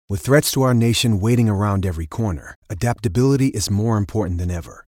With threats to our nation waiting around every corner, adaptability is more important than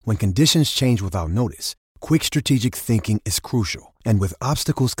ever. When conditions change without notice, quick strategic thinking is crucial. And with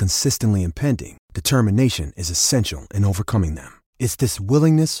obstacles consistently impending, determination is essential in overcoming them. It's this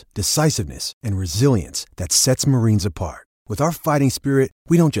willingness, decisiveness, and resilience that sets Marines apart. With our fighting spirit,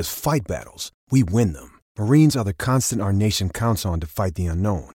 we don't just fight battles, we win them. Marines are the constant our nation counts on to fight the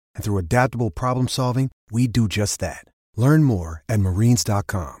unknown. And through adaptable problem solving, we do just that. Learn more at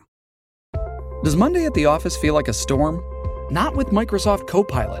marines.com. Does Monday at the office feel like a storm? Not with Microsoft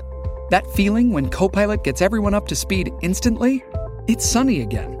Copilot. That feeling when Copilot gets everyone up to speed instantly? It's sunny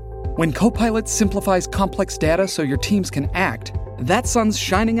again. When Copilot simplifies complex data so your teams can act, that sun's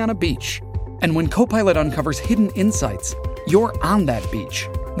shining on a beach. And when Copilot uncovers hidden insights, you're on that beach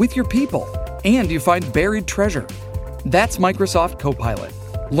with your people, and you find buried treasure. That's Microsoft Copilot.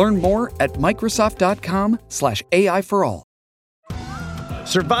 Learn more at Microsoft.com/AI for all.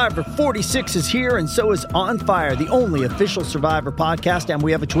 Survivor 46 is here, and so is On Fire, the only official Survivor podcast, and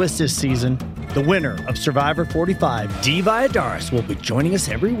we have a twist this season. The winner of Survivor 45, Dee Valladares, will be joining us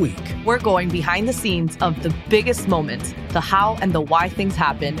every week. We're going behind the scenes of the biggest moments, the how and the why things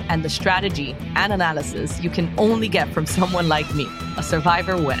happen, and the strategy and analysis you can only get from someone like me, a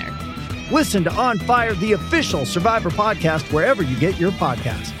Survivor winner. Listen to On Fire, the official Survivor podcast, wherever you get your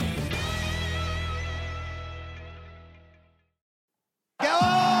podcast.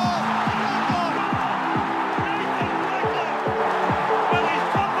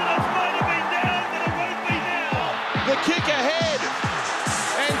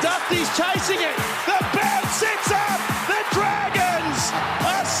 Chasing it, the bounce sits up, the Dragons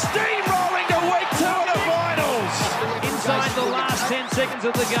are steamrolling to week 2 of the finals. Inside the last 10 seconds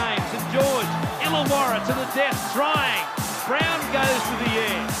of the game, St George, Illawarra to the death, trying. Brown goes to the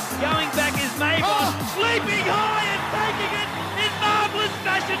air, going back is Mabon, leaping high and taking it in marvellous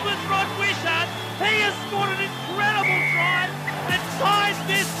fashion with Rod Wishart. He has scored an incredible try and ties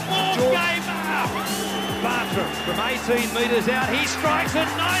this ball game up. Bartram from 18 metres out, he strikes it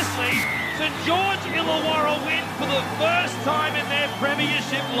nicely. St George Illawarra win for the first time in their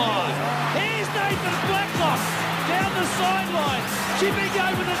premiership line. Here's Nathan Blacklock down the sideline, chipping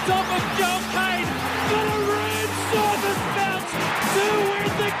over the top of Joel Kane. Villaroon saw the bounce to win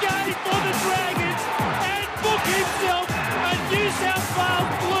the game for the Dragons and book himself a New South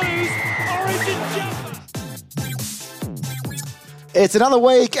Wales Blues origin jumper. It's another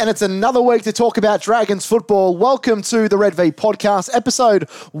week, and it's another week to talk about Dragons football. Welcome to the Red V podcast, episode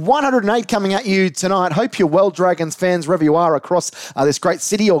 108 coming at you tonight. Hope you're well, Dragons fans, wherever you are across this great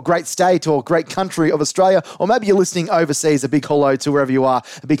city or great state or great country of Australia, or maybe you're listening overseas. A big hello to wherever you are.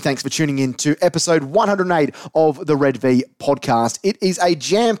 A big thanks for tuning in to episode 108 of the Red V podcast. It is a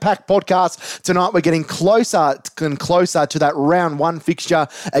jam-packed podcast. Tonight we're getting closer and closer to that round 1 fixture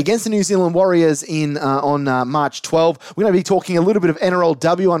against the New Zealand Warriors on March 12. We're going to be talking a little bit of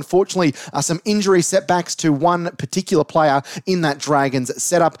NRLW. Unfortunately, some injury setbacks to one particular player in that Dragons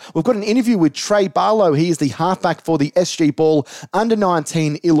setup. We've got an interview with Trey Barlow. He is the halfback for the SG Ball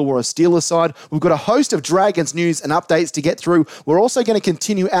under-19 Illawarra Steelers side. We've got a host of Dragons news and updates to get through. We're also going to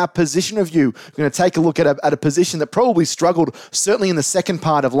continue our position review. We're going to take a look at a position that probably struggled, certainly in the second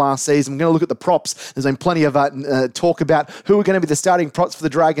part of last season. We're going to look at the props. There's been plenty of talk about who are going to be the starting props for the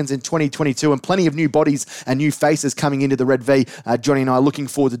Dragons in 2022, and plenty of new bodies and new faces coming into the Red V. Johnny and I are looking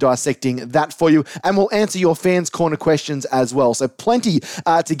forward to dissecting that for you, and we'll answer your fans' corner questions as well. So plenty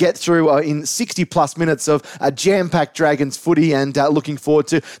to get through in 60-plus minutes of jam-packed Dragons footy, and looking forward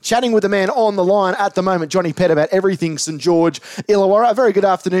to chatting with the man on the line at the moment, Johnny Pett, about everything St George Illawarra. A very good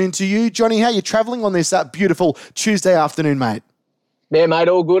afternoon to you, Johnny. How are you travelling on this beautiful Tuesday afternoon, mate? Yeah, mate,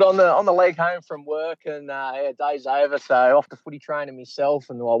 all good on the leg home from work, and day's over, so off to footy training myself,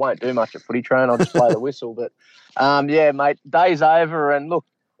 and I won't do much at footy train. I'll just play the whistle, but yeah, mate, day's over, and look,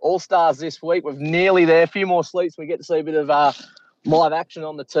 All-Stars this week. We're nearly there. A few more sleeps. We get to see a bit of live action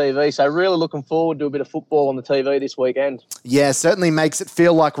on the TV. So really looking forward to a bit of football on the TV this weekend. Yeah, certainly makes it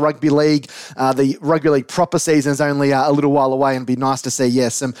feel like rugby league. The rugby league proper season is only a little while away, and it'd be nice to see,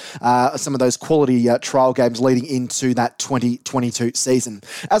 some of those quality trial games leading into that 2022 season.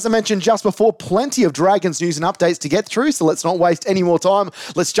 As I mentioned just before, plenty of Dragons news and updates to get through, so let's not waste any more time.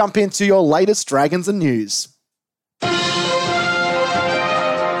 Let's jump into your latest Dragons and news.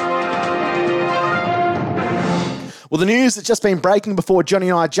 Well, the news that's just been breaking before Johnny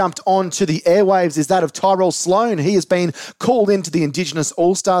and I jumped onto the airwaves is that of Tyrell Sloan. He has been called into the Indigenous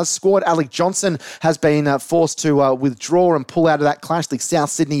All-Stars squad. Alec Johnson has been forced to withdraw and pull out of that clash, the South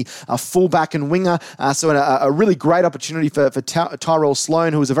Sydney fullback and winger. So a really great opportunity for Tyrell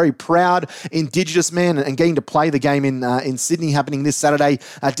Sloan, who is a very proud Indigenous man, and getting to play the game in Sydney, happening this Saturday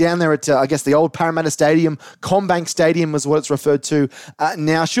down there at, I guess, the old Parramatta Stadium. Combank Stadium was what it's referred to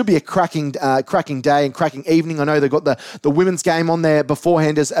now. Should be a cracking day and cracking evening. I know they've got the women's game on there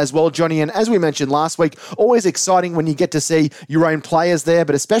beforehand as well, Johnny. And as we mentioned last week, always exciting when you get to see your own players there,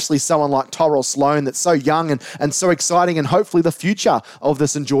 but especially someone like Tyrell Sloan that's so young and so exciting, and hopefully the future of the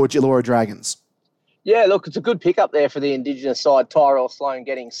St George Illawarra Dragons. Yeah, look, it's a good pickup there for the Indigenous side. Tyrell Sloan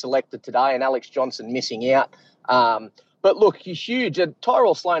getting selected today and Alex Johnson missing out. But look, he's huge.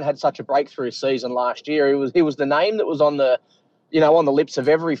 Tyrell Sloan had such a breakthrough season last year. He was the name that was on the lips of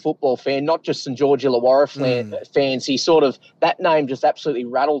every football fan, not just St George Illawarra fans. He that name just absolutely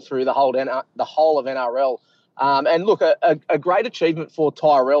rattled through the whole of NRL. And look, a great achievement for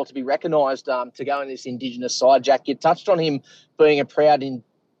Tyrell to be recognised to go in this Indigenous side. Jack, you touched on him being a proud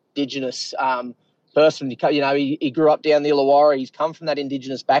Indigenous person. He grew up down the Illawarra. He's come from that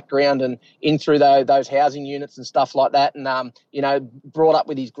Indigenous background and in through those housing units and stuff like that. And brought up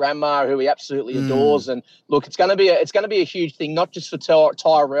with his grandma, who he absolutely adores. And look, it's going to be a huge thing, not just for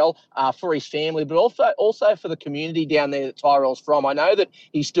Tyrell, for his family, but also for the community down there that Tyrell's from. I know that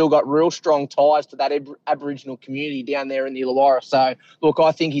he's still got real strong ties to that Aboriginal community down there in the Illawarra. So look,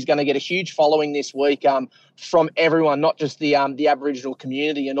 I think he's going to get a huge following this week from everyone, not just the Aboriginal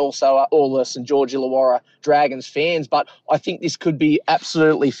community and also all the St George Illawarra Dragons fans. But I think this could be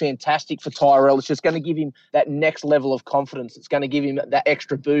absolutely fantastic for Tyrell. It's just going to give him that next level of confidence. It's going to give him that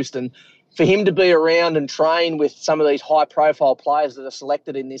extra boost. And for him to be around and train with some of these high-profile players that are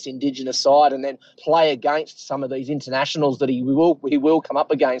selected in this Indigenous side, and then play against some of these internationals that he will come up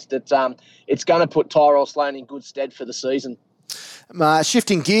against, it's going to put Tyrell Sloan in good stead for the season.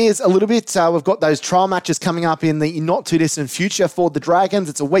 Shifting gears a little bit, we've got those trial matches coming up in the not-too-distant future for the Dragons.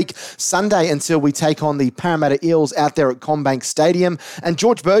 It's a week Sunday until we take on the Parramatta Eels out there at Combank Stadium. And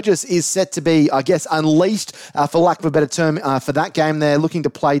George Burgess is set to be, I guess, unleashed, for lack of a better term, for that game. They're looking to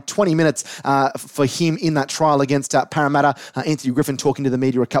play 20 minutes for him in that trial against Parramatta. Anthony Griffin, talking to the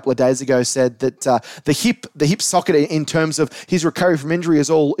media a couple of days ago, said that the hip socket in terms of his recovery from injury is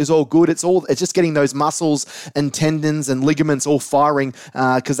all good. It's just getting those muscles and tendons and ligaments all firing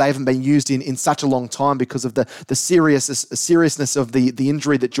because they haven't been used in such a long time because of the seriousness of the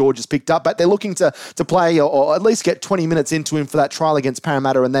injury that George has picked up. But they're looking to play or at least get 20 minutes into him for that trial against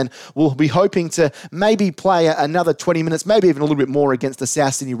Parramatta, and then we'll be hoping to maybe play another 20 minutes, maybe even a little bit more against the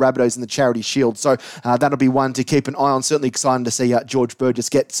South Sydney Rabbitohs in the Charity Shield. So that'll be one to keep an eye on. Certainly excited to see George Burgess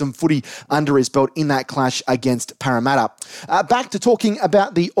get some footy under his belt in that clash against Parramatta. Back to talking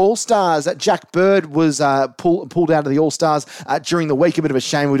about the All-Stars. Jack Bird was pulled out of the All-Stars during the week. A bit of a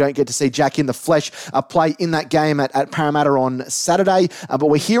shame we don't get to see Jack in the flesh play in that game at Parramatta on Saturday. But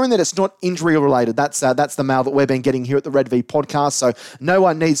we're hearing that it's not injury related. That's the mail that we've been getting here at the Red V podcast. So no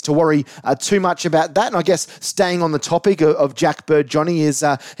one needs to worry too much about that. And I guess staying on the topic of Jack Bird, Johnny, is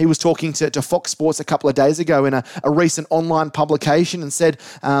he was talking to Fox Sports a couple of days ago in a recent online publication and said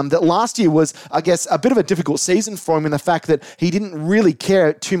that last year was, I guess, a bit of a difficult season for him in the fact that he didn't really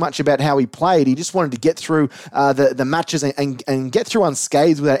care too much about how he played. He just wanted to get through the matches and get through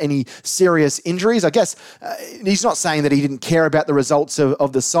unscathed without any serious injuries. I guess he's not saying that he didn't care about the results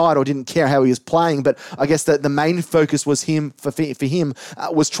of the side or didn't care how he was playing, but I guess that the main focus was for him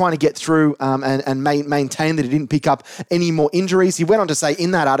was trying to get through and maintain that he didn't pick up any more injuries. He went on to say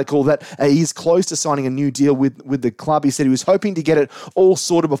in that article that he's close to signing a new deal with the club. He said he was hoping to get it all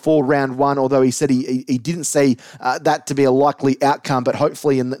sorted before round one, although he said he didn't see that to be a likely outcome, but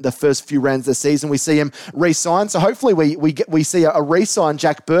hopefully in the first few rounds of the season we see him re-sign. So hopefully we see a re-sign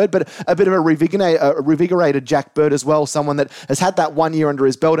Jack Bird, but a bit of a revigorated Jack Bird as well, someone that has had that 1 year under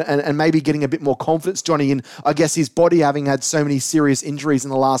his belt and maybe getting a bit more confidence, Johnny, in, I guess, his body having had so many serious injuries in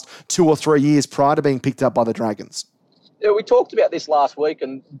the last 2 or 3 years prior to being picked up by the Dragons. Yeah, we talked about this last week,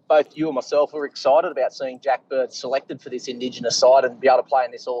 and both you and myself were excited about seeing Jack Bird selected for this Indigenous side and be able to play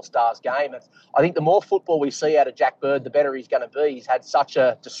in this All-Stars game. And I think the more football we see out of Jack Bird, the better he's going to be. He's had such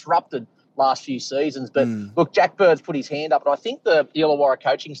a disrupted last few seasons. But look, Jack Bird's put his hand up, and I think the Illawarra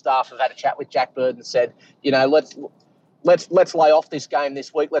coaching staff have had a chat with Jack Bird and said, let's lay off this game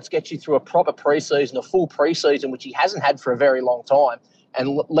this week. Let's get you through a proper preseason, a full preseason, which he hasn't had for a very long time.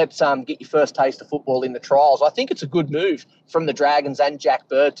 let's get your first taste of football in the trials. I think it's a good move from the Dragons and Jack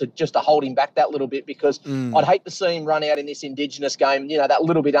Bird to hold him back that little bit, because I'd hate to see him run out in this Indigenous game, that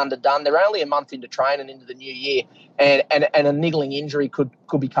little bit underdone. They're only a month into training into the new year, and a niggling injury could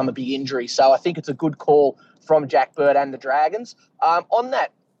become a big injury. So I think it's a good call from Jack Bird and the Dragons. On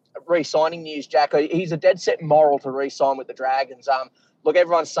that re-signing news, Jack, he's a dead set moral to re-sign with the Dragons. Look,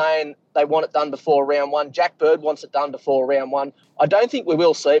 everyone's saying they want it done before round one. Jack Bird wants it done before round one. I don't think we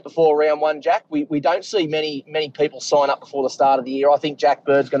will see it before round one, Jack. We don't see many people sign up before the start of the year. I think Jack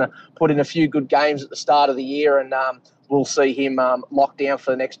Bird's going to put in a few good games at the start of the year, and we'll see him locked down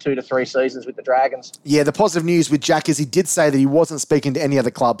for the next 2 to 3 seasons with the Dragons. Yeah, the positive news with Jack is he did say that he wasn't speaking to any other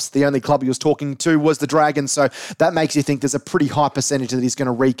clubs. The only club he was talking to was the Dragons, so that makes you think there's a pretty high percentage that he's going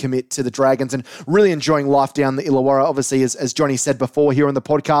to recommit to the Dragons and really enjoying life down the Illawarra. Obviously, as Johnny said before here on the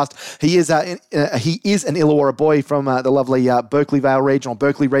podcast, he is an Illawarra boy from the lovely Berkeley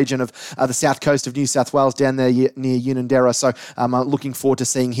region of the south coast of New South Wales, down there near Unanderra. So I'm looking forward to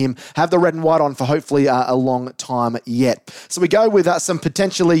seeing him have the red and white on for hopefully a long time yet. So we go with some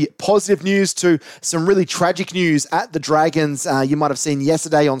potentially positive news to some really tragic news at the Dragons. You might have seen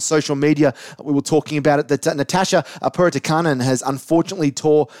yesterday on social media, we were talking about it, that Natasha Puritikanen has unfortunately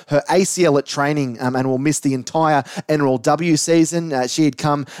tore her ACL at training and will miss the entire NRLW season. She had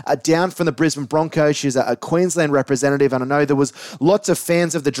come down from the Brisbane Broncos. She's a Queensland representative, and I know there was lots of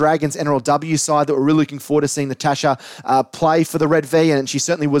fans of the Dragons NRLW side that were really looking forward to seeing Natasha play for the Red V, and she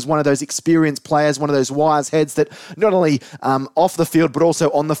certainly was one of those experienced players, one of those wise heads that not only off the field but also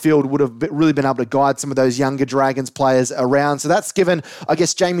on the field would have really been able to guide some of those younger Dragons players around. So that's given, I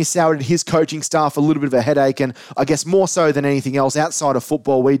guess, Jamie Soward and his coaching staff a little bit of a headache, and I guess more so than anything else outside of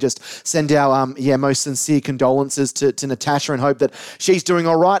football, we just send our most sincere condolences to Natasha and hope that she's doing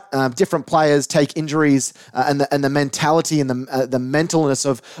all right. Different players take injuries and the mentality and the mentalness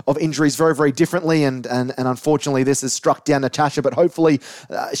of injuries very, very differently, and unfortunately this has struck down Natasha, but hopefully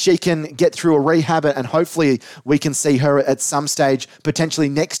she can get through a rehab, and hopefully we can see her at some stage potentially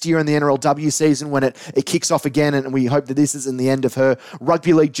next year in the NRLW season when it kicks off again, and we hope that this isn't the end of her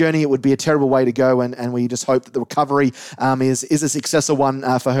rugby league journey. It would be a terrible way to go, and we just hope that the recovery is a successful one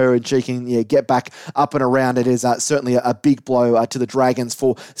for her, and she can get back up and around. It is certainly a big blow to the Dragons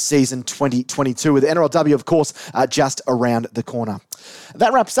for season 2022, with the NRLW, of course, just around the corner.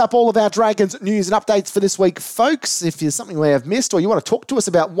 That wraps up all of our Dragons news and updates for this week, folks. If there's something we have missed or you want to talk to us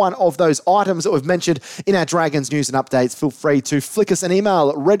about one of those items that we've mentioned in our Dragons news and updates, feel free to flick us an email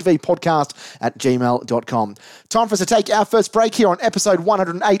at redvpodcast@gmail.com. Time for us to take our first break here on episode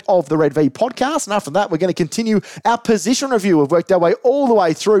 108 of the Red V podcast, and after that we're going to continue our position review. We've worked our way all the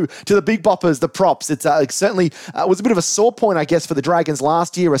way through to the big boppers, the props. It's certainly was a bit of a sore point, I guess, for the Dragons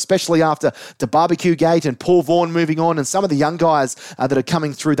last year, especially after the barbecue gate and Paul Vaughan moving on and some of the young guys that are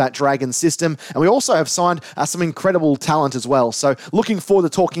coming through that Dragon system. And we also have signed some incredible talent as well. So looking forward to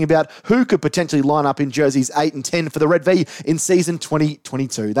talking about who could potentially line up in jerseys 8 and 10 for the Red V in season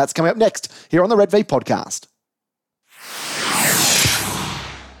 2022. That's coming up next here on the Red V podcast.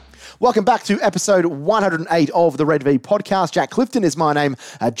 Welcome back to episode 108 of the Red V podcast. Jack Clifton is my name.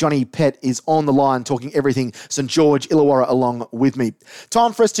 Johnny Pett is on the line talking everything St. George Illawarra along with me.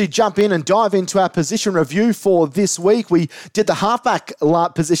 Time for us to jump in and dive into our position review for this week. We did the halfback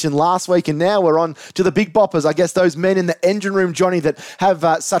position last week, and now we're on to the big boppers. I guess those men in the engine room, Johnny, that have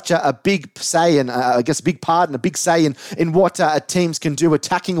such a big say and I guess a big part and a big say in what teams can do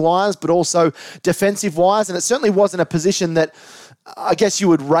attacking-wise, but also defensive-wise. And it certainly wasn't a position that I guess you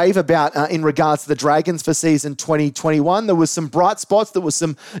would rave about in regards to the Dragons for season 2021. There was some bright spots, there was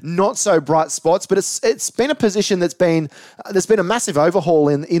some not so bright spots, but it's been a position there's been a massive overhaul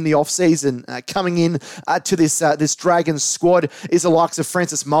in the off season. Coming in to this Dragons squad is the likes of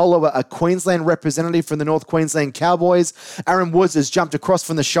Francis Molo, a Queensland representative from the North Queensland Cowboys. Aaron Woods has jumped across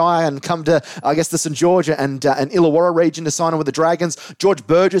from the Shire and come to, I guess, the St. George and Illawarra region to sign on with the Dragons. George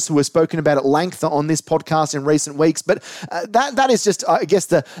Burgess, who has spoken about at length on this podcast in recent weeks, but that is just, I guess,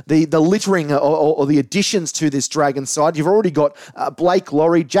 the littering or the additions to this Dragon side. You've already got Blake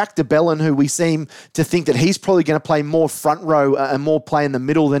Laurie, Jack DeBellin, who we seem to think that he's probably going to play more front row and more play in the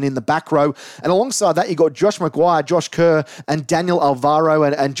middle than in the back row. And alongside that, you've got Josh Maguire, Josh Kerr, and Daniel Alvaro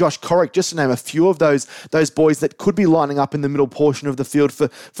and Josh Corrick, just to name a few of those boys that could be lining up in the middle portion of the field for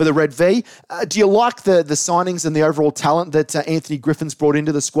the Red V. Do you like the signings and the overall talent that Anthony Griffin's brought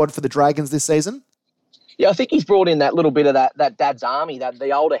into the squad for the Dragons this season? Yeah, I think he's brought in that little bit of that dad's army,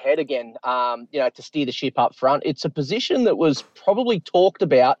 the older head again, to steer the ship up front. It's a position that was probably talked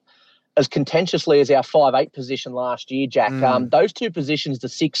about as contentiously as our 5'8" position last year, Jack. Those two positions, the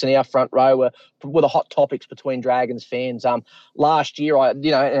 6 and our front row, were the hot topics between Dragons fans. Last year,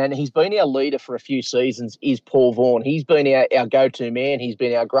 and he's been our leader for a few seasons, is Paul Vaughan. He's been our go-to man. He's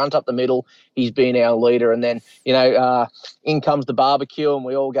been our grunt up the middle. He's been our leader. And then, in comes the barbecue and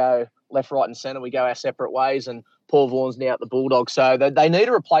we all go left, right and centre. We go our separate ways and Paul Vaughan's now at the Bulldogs. So they need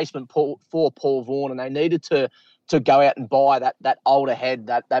a replacement for Paul Vaughan, and they needed to go out and buy that older head,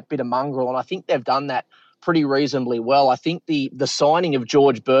 that bit of mongrel. And I think they've done that pretty reasonably well. I think the signing of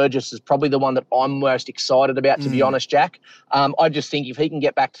George Burgess is probably the one that I'm most excited about, to be honest, Jack. I just think if he can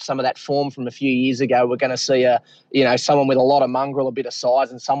get back to some of that form from a few years ago, we're going to see someone with a lot of mongrel, a bit of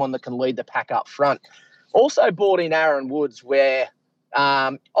size, and someone that can lead the pack up front. Also brought in Aaron Woods, where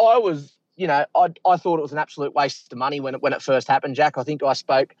I thought it was an absolute waste of money when it first happened, Jack. I think I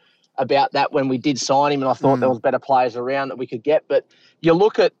spoke about that when we did sign him, and I thought there was better players around that we could get. But you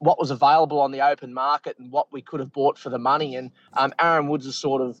look at what was available on the open market and what we could have bought for the money, and Aaron Woods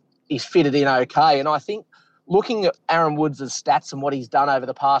is fitted in okay. And I think looking at Aaron Woods' stats and what he's done over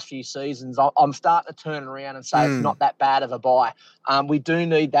the past few seasons, I'm starting to turn around and say it's not that bad of a buy. We do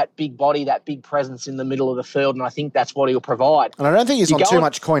need that big body, that big presence in the middle of the field, and I think that's what he'll provide. And I don't think he's on too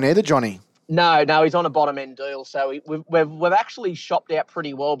much coin either, Johnny. No, he's on a bottom-end deal. So we've actually shopped out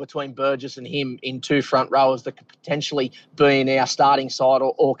pretty well between Burgess and him in two front rowers that could potentially be in our starting side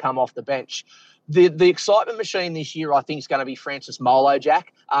or come off the bench. The excitement machine this year, I think, is going to be Francis Molo,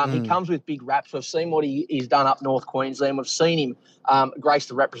 Jack. He comes with big raps. We've seen what he's done up North Queensland. We've seen him grace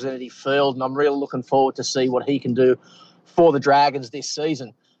the representative field, and I'm really looking forward to see what he can do for the Dragons this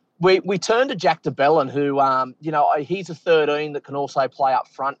season. We turn to Jack de Belin, who, he's a 13 that can also play up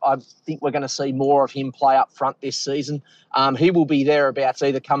front. I think we're going to see more of him play up front this season. He will be thereabouts,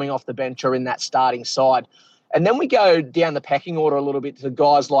 either coming off the bench or in that starting side. And then we go down the pecking order a little bit to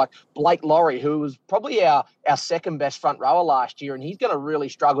guys like Blake Laurie, who was probably our second best front rower last year, and he's going to really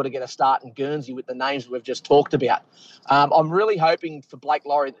struggle to get a start in Guernsey with the names we've just talked about. I'm really hoping for Blake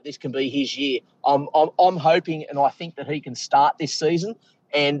Laurie that this can be his year. I'm hoping, and I think that he can start this season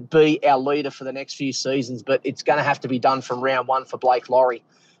and be our leader for the next few seasons, but it's going to have to be done from round one for Blake Laurie.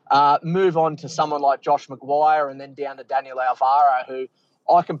 Move on to someone like Josh Maguire and then down to Daniel Alvaro, who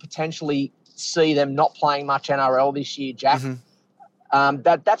I can potentially see them not playing much NRL this year, Jack.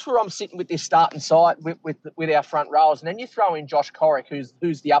 That's where I'm sitting with this starting side with our front rowers. And then you throw in Josh Corrick,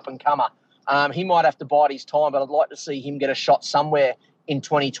 who's the up-and-comer. He might have to bide his time, but I'd like to see him get a shot somewhere in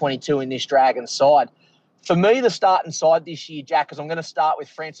 2022 in this Dragons side. For me, the starting side this year, Jack, is I'm going to start with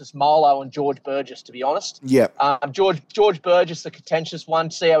Francis Molo and George Burgess, to be honest. Yeah. George Burgess, the contentious one,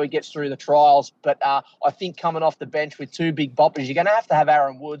 see how he gets through the trials. But I think coming off the bench with two big boppers, you're going to have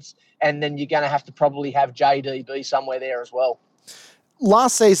Aaron Woods, and then you're going to have to probably have JDB somewhere there as well.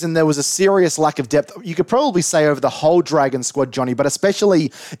 Last season, there was a serious lack of depth. You could probably say over the whole Dragon squad, Johnny, but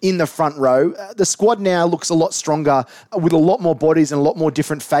especially in the front row. The squad now looks a lot stronger with a lot more bodies and a lot more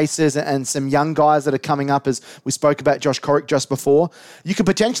different faces and some young guys that are coming up, as we spoke about Josh Corrick just before. You could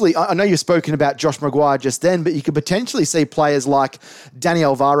potentially, I know you've spoken about Josh Maguire just then, but you could potentially see players like Danny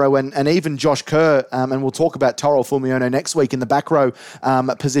Alvaro and even Josh Kerr, and we'll talk about Toro Fulmiono next week in the back row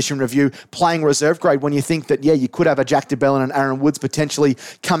position review, playing reserve grade when you think that, you could have a Jack de Belin and Aaron Woods potentially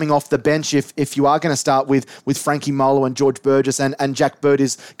coming off the bench if you are going to start with Frankie Molo and George Burgess and Jack Bird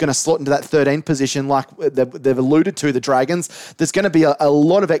is going to slot into that 13 position like they've alluded to, the Dragons. There's going to be a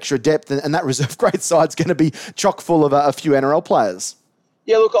lot of extra depth, and that reserve grade side's going to be chock full of a few NRL players.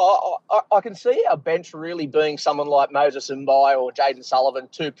 Yeah, look, I can see our bench really being someone like Moses Mbai or Jaden Sullivan,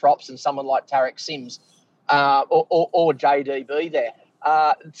 two props, and someone like Tarek Sims or JDB there.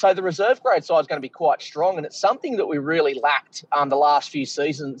 So the reserve grade side is going to be quite strong, and it's something that we really lacked the last few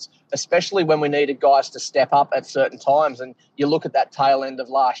seasons, especially when we needed guys to step up at certain times. And you look at that tail end of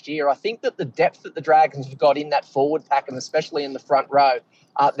last year, I think that the depth that the Dragons have got in that forward pack, and especially in the front row,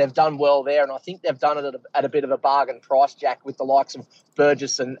 they've done well there, and I think they've done it at a bit of a bargain price, Jack, with the likes of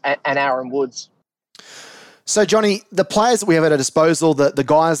Burgess and Aaron Woods. So, Johnny, the players that we have at our disposal, the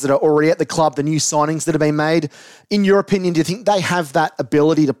guys that are already at the club, the new signings that have been made, in your opinion, do you think they have that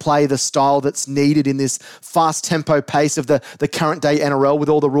ability to play the style that's needed in this fast tempo pace of the current day NRL with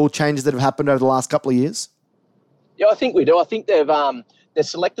all the rule changes that have happened over the last couple of years? Yeah, I think we do. I think they've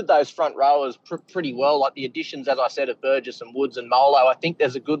selected those front rowers pretty well, like the additions, as I said, of Burgess and Woods and Molo. I think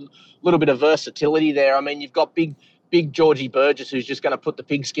there's a good little bit of versatility there. I mean, you've got big big Georgie Burgess, who's just going to put the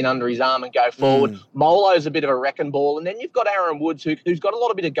pigskin under his arm and go forward. Molo's a bit of a wrecking ball. And then you've got Aaron Woods, who's got a lot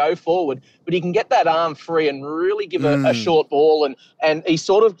of bit of go forward, but he can get that arm free and really give a short ball. And he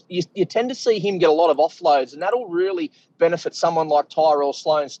sort of, you tend to see him get a lot of offloads, and that'll really benefit someone like Tyrell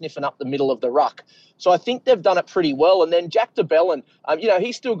Sloan sniffing up the middle of the ruck. So I think they've done it pretty well. And then Jack de Belin,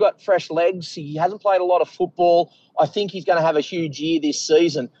 he's still got fresh legs. He hasn't played a lot of football. I think he's going to have a huge year this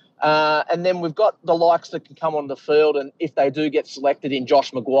season. And then we've got the likes that can come on the field, and if they do get selected, in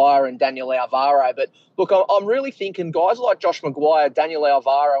Josh Maguire and Daniel Alvaro. But look, I'm really thinking guys like Josh Maguire, Daniel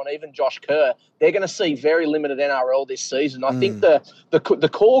Alvaro, and even Josh Kerr, they're going to see very limited NRL this season. I think the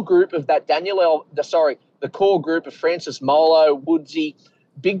core group of that the core group of Francis Molo, Woodsy,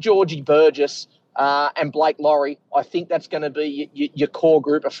 Big Georgie Burgess, and Blake Laurie, I think that's going to be your core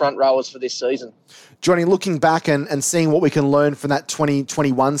group of front rowers for this season. Johnny, looking back and seeing what we can learn from that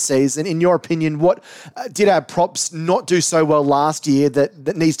 2021 season, in your opinion, what did our props not do so well last year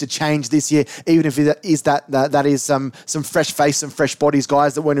that needs to change this year, even if that is some fresh face, some fresh bodies,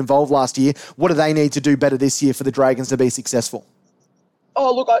 guys that weren't involved last year? What do they need to do better this year for the Dragons to be successful?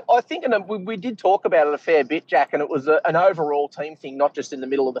 Oh, look, I think we did talk about it a fair bit, Jack, and it was an overall team thing, not just in the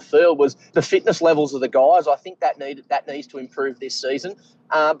middle of the field, was the fitness levels of the guys. I think that needs to improve this season.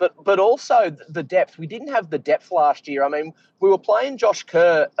 But also the depth. We didn't have the depth last year. I mean, we were playing Josh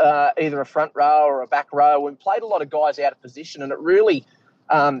Kerr, either a front row or a back row, and played a lot of guys out of position, and it really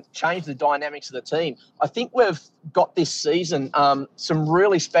change the dynamics of the team. I think we've got this season some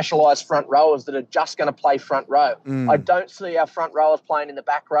really specialised front rowers that are just going to play front row. I don't see our front rowers playing in the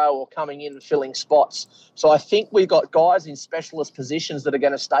back row or coming in and filling spots. So I think we've got guys in specialist positions that are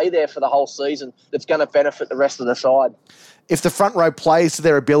going to stay there for the whole season that's going to benefit the rest of the side. If the front row plays to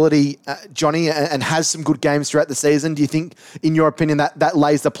their ability, Johnny, and has some good games throughout the season, do you think, in your opinion, that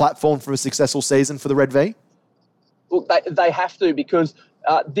lays the platform for a successful season for the Red V? Look, they have to, because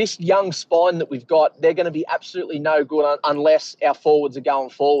this young spine that we've got, they're going to be absolutely no good unless our forwards are going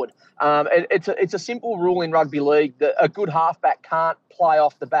forward. It's a simple rule in rugby league that a good halfback can't play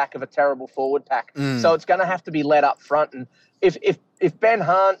off the back of a terrible forward pack. So it's going to have to be led up front. And if Ben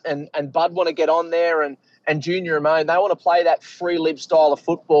Hunt and Bud want to get on there and Junior Amone, they want to play that free lib style of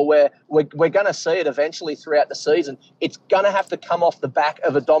football where we're going to see it eventually throughout the season. It's going to have to come off the back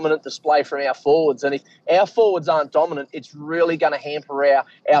of a dominant display from our forwards. And if our forwards aren't dominant, it's really going to hamper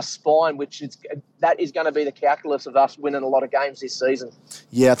our spine, that is going to be the calculus of us winning a lot of games this season.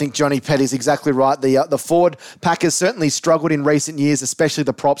 Yeah, I think Johnny Pett is exactly right. The forward pack has certainly struggled in recent years, especially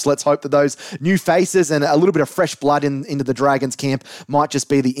the props. Let's hope that those new faces and a little bit of fresh blood into the Dragons camp might just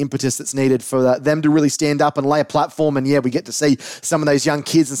be the impetus that's needed for them to really stand up and lay a platform. And we get to see some of those young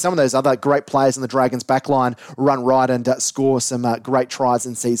kids and some of those other great players in the Dragons backline run right and score some great tries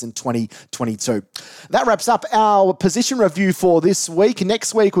in season 2022. That wraps up our position review for this week.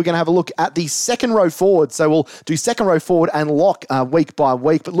 Next week, we're going to have a look at the second row forward. So we'll do second row forward and lock week by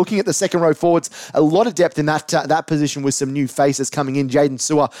week. But looking at the second row forwards, a lot of depth in that position with some new faces coming in. Jaden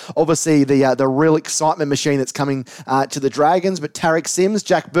Sewer, obviously the real excitement machine that's coming to the Dragons. But Tarek Sims,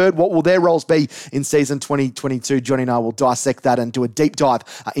 Jack Bird, what will their roles be in season 2022? Johnny and I will dissect that and do a deep dive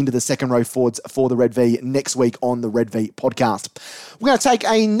into the second row forwards for the Red V next week on the Red V podcast. We're going to take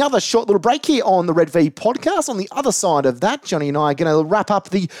another short little break here on the Red V podcast. On the other side of that, Johnny and I are going to wrap up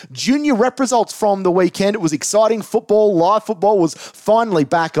the junior rep results from the weekend. It was exciting. Live football was finally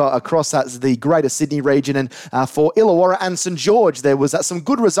back across the Greater Sydney region. And for Illawarra and St George, there was some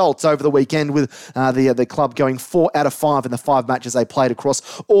good results over the weekend with the club going 4 out of 5 in the 5 matches they played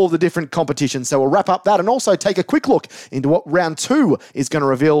across all the different competitions. So we'll wrap up that and also take a quick look into what round 2 is going to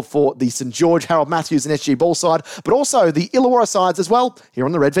reveal for the St George, Harold Matthews and SG Ball side, but also the Illawarra sides as well here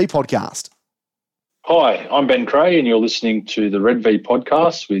on the Red V podcast. Hi, I'm Ben Cray and you're listening to the Red V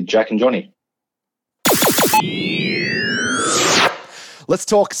podcast with Jack and Johnny. Let's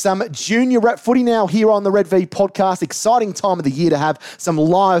talk some junior rep footy now here on the Red V podcast. Exciting time of the year to have some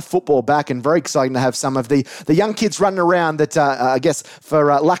live football back, and very exciting to have some of the young kids running around that, I guess, for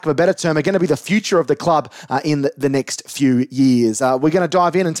lack of a better term, are going to be the future of the club in the next few years. We're going to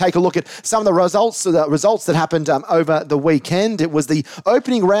dive in and take a look at some of the results that happened over the weekend. It was the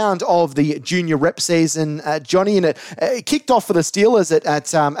opening round of the junior rep season, Johnny, and it kicked off for the Steelers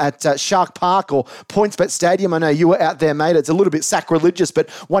at Shark Park or PointsBet Stadium. I know you were out there, mate. It's a little bit sacrilegious,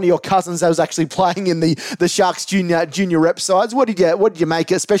 but one of your cousins that was actually playing in the Sharks junior rep sides. What did you make,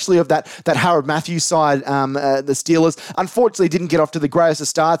 especially of that Harold Matthews side? The Steelers unfortunately didn't get off to the greatest of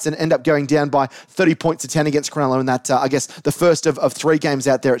starts and end up going down by 30 points to 10 against Cronulla in that, I guess, the first of 3 games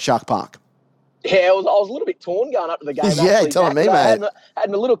out there at Shark Park. Yeah, I was a little bit torn going up to the game. Yeah, actually, telling me, Jack. mate. I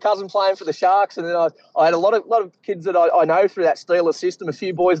had my little cousin playing for the Sharks, and then I had a lot of kids that I know through that Steelers system. A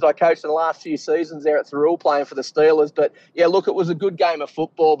few boys that I coached in the last few seasons there at Thurrool playing for the Steelers. But yeah, look, it was a good game of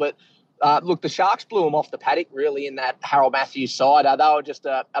football. But look, the Sharks blew them off the paddock really in that Harold Matthews side. They were just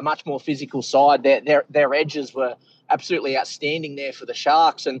a much more physical side. Their edges were absolutely outstanding there for the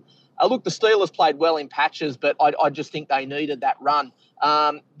Sharks. And look, the Steelers played well in patches, but I just think they needed that run.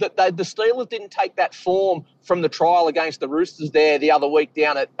 The Steelers didn't take that form from the trial against the Roosters there the other week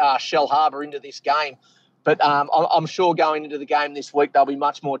down at Shell Harbour into this game. But I'm sure going into the game this week, they'll be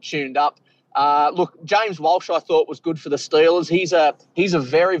much more tuned up. Look, James Walsh, I thought, was good for the Steelers. He's a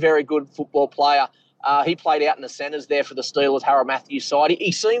very, very good football player. He played out in the centres there for the Steelers, Harold Matthews side.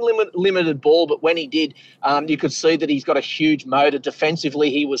 He's seen limited ball, but when he did, you could see that he's got a huge motor. Defensively,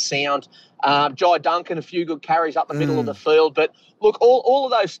 he was sound. Jai Duncan, a few good carries up the middle of the field. But look, all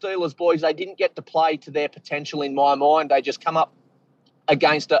of those Steelers boys, they didn't get to play to their potential in my mind. They just come up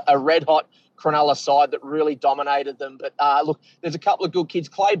against a red-hot Cronulla side that really dominated them. But look, there's a couple of good kids.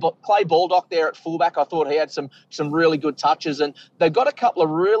 Clay Baldock there at fullback, I thought he had some really good touches. And they've got a couple of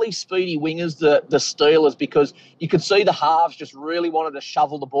really speedy wingers, the Steelers, because you could see the halves just really wanted to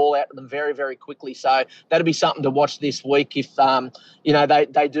shovel the ball out to them very, very quickly. So that'll be something to watch this week if,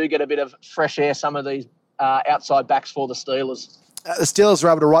 they do get a bit of fresh air, some of these outside backs for the Steelers. The Steelers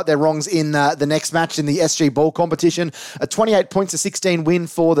were able to right their wrongs in the next match in the SG Ball competition. A 28 points to 16 win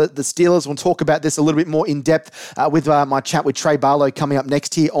for the Steelers. We'll talk about this a little bit more in depth with my chat with Trey Barlow coming up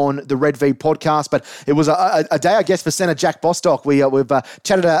next here on the Red V podcast. But it was a day, I guess, for centre Jack Bostock. We've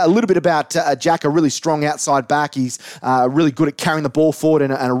chatted a little bit about Jack, a really strong outside back. He's really good at carrying the ball forward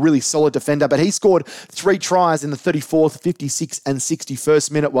and a really solid defender. But he scored 3 tries in the 34th, 56th and 61st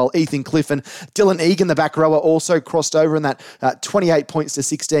minute, while Ethan Cliff and Dylan Egan, the back rower, also crossed over in that 28 points to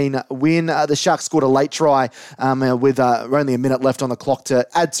 16 win. The Sharks scored a late try with only a minute left on the clock to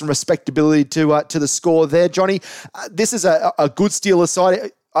add some respectability to the score there. Johnny, this is a good Steelers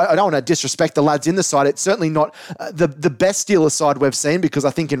side. I don't want to disrespect the lads in the side. It's certainly not the best Steelers side we've seen, because I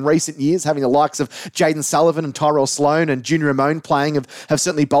think in recent years, having the likes of Jaden Sullivan and Tyrell Sloan and Junior Ramon playing have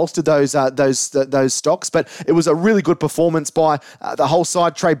certainly bolstered those stocks. But it was a really good performance by the whole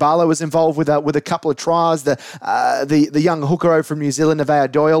side. Trey Barlow was involved with a couple of tries. The young hooker from New Zealand, Nevaeh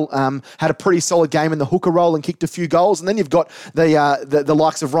Doyle, had a pretty solid game in the hooker role and kicked a few goals. And then you've got the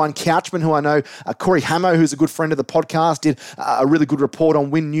likes of Ryan Couchman, who I know, Corey Hamo, who's a good friend of the podcast, did a really good report on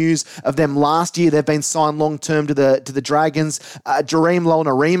Win News of them last year. They've been signed long-term to the Dragons. Jareem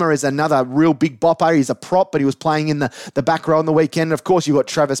Lolnarima is another real big bopper. He's a prop, but he was playing in the back row on the weekend. And of course, you've got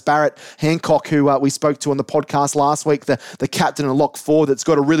Travis Barrett Hancock, who we spoke to on the podcast last week, the captain and lock forward that's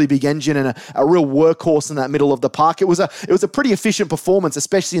got a really big engine and a real workhorse in that middle of the park. It was a pretty efficient performance,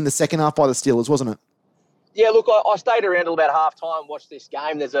 especially in the second half by the Steelers, wasn't it? Yeah, look, I stayed around till about half-time, watched this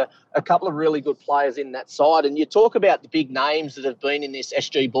game. There's a couple of really good players in that side. And you talk about the big names that have been in this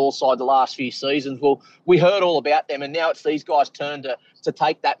SG Ball side the last few seasons. Well, we heard all about them, and now it's these guys' turn to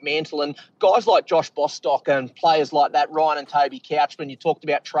take that mantle. And guys like Josh Bostock and players like that, Ryan and Toby Couchman, you talked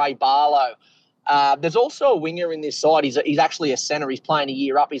about Trey Barlow. There's also a winger in this side. He's actually a centre. He's playing a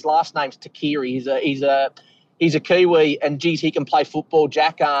year up. His last name's Takiri. He's a Kiwi, and, geez, he can play football,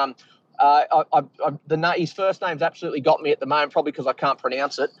 Jack. His first name's absolutely got me at the moment, probably because I can't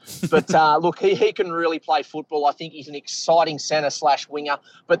pronounce it. But look, he can really play football. I think he's an exciting centre/winger.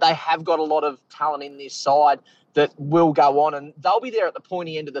 But they have got a lot of talent in this side that will go on, and they'll be there at the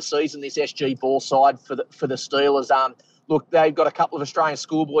pointy end of the season. This SG Ball side for the Steelers. Look, they've got a couple of Australian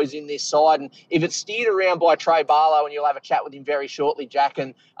schoolboys in this side, and if it's steered around by Trey Barlow, and you'll have a chat with him very shortly, Jack,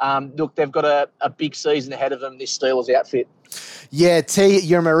 and look, they've got a big season ahead of them, this Steelers outfit. Yeah,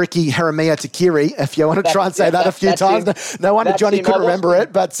 Yuramariki Haramia Takiri, if you want to try and say that a few times. No wonder Johnny couldn't remember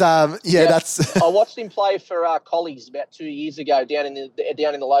it, but that's... I watched him play for Collies about 2 years ago down in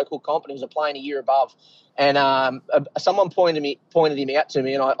the local comp, and he was playing a year above. And someone pointed him out to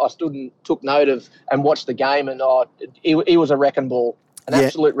me, and I stood and took note of and watched the game, and he was a wrecking ball. An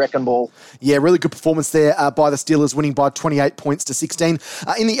absolute wrecking ball. Yeah, really good performance there by the Steelers, winning by 28 points to 16.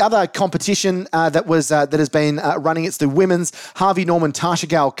 In the other competition that has been running, it's the Women's Harvey Norman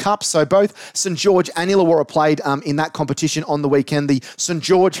Tarshigal Cup. So both St George and Illawarra played in that competition on the weekend. The St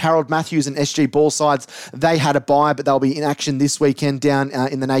George, Harold Matthews and SG Ball sides, they had a bye, but they'll be in action this weekend down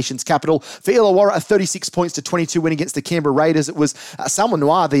in the nation's capital. For Illawarra, a 36 points to 22 win against the Canberra Raiders. It was Salma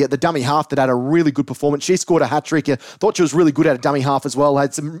Noir, the dummy half, that had a really good performance. She scored a hat-trick. I thought she was really good at a dummy half as as well.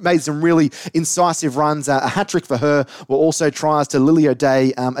 Made some really incisive runs. A hat-trick for her. Were also tries to Lily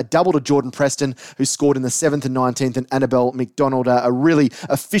O'Day, a double to Jordan Preston, who scored in the 7th and 19th, and Annabelle McDonald. A really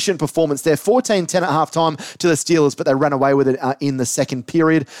efficient performance there. 14-10 at halftime to the Steelers, but they ran away with it in the second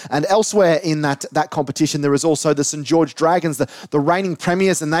period. And elsewhere in that competition, there was also the St. George Dragons, the reigning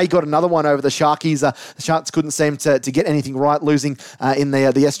premiers, and they got another one over the Sharkies. The Sharks couldn't seem to get anything right, losing in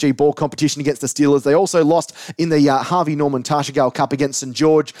the SG Ball competition against the Steelers. They also lost in the Harvey Norman Tarsha Cup against St.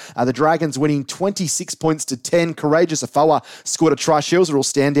 George. The Dragons winning 26 points to 10. Courageous Afoa scored a try. She was a real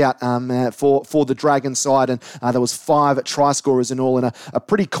standout for the Dragons side, and there was 5 try scorers in all, and a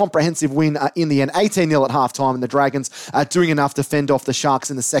pretty comprehensive win in the end. 18-0 at halftime, and the Dragons doing enough to fend off the Sharks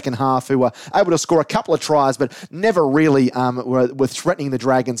in the second half, who were able to score a couple of tries, but never really were threatening the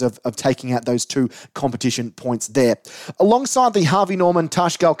Dragons of taking out those 2 competition points there. Alongside the Harvey Norman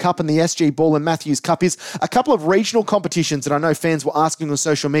Tarsha Cup and the SG Ball and Matthews Cup is a couple of regional competitions that I know fans were asking on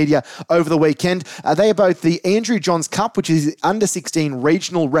social media over the weekend. They are both the Andrew Johns Cup, which is the under-16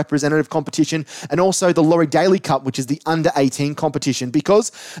 regional representative competition, and also the Laurie Daly Cup, which is the under-18 competition.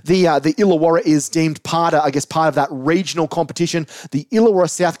 Because the Illawarra is deemed part of that regional competition, the Illawarra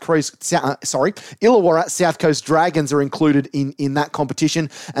South Coast Dragons are included in that competition,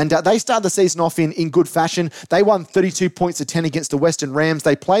 and they started the season off in good fashion. They won 32 points to 10 against the Western Rams.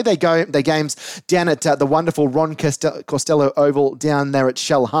 They play their games down at the wonderful Ron Costello Oval down there at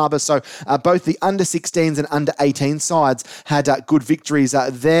Shell Harbour. So both the under-16s and under-18 sides had good victories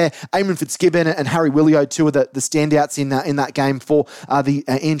there. Eamon Fitzgibbon and Harry Willio, 2 of the standouts in that game for the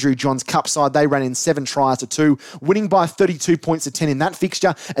Andrew Johns Cup side. They ran in 7 tries to 2, winning by 32 points to 10 in that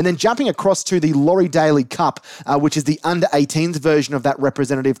fixture. And then jumping across to the Laurie Daly Cup, which is the under-18s version of that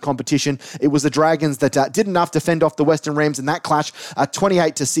representative competition. It was the Dragons that did enough to fend off the Western Rams in that clash,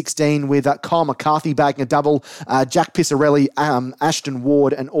 28-16, with Kyle McCarthy bagging a double, Jack Pissarelli, Ashton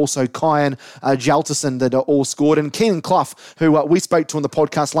Ward, and also Kyan Jalterson that all scored. And Keenan Clough, who we spoke to on the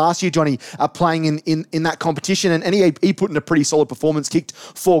podcast last year, Johnny, playing in that competition, and he put in a pretty solid performance, kicked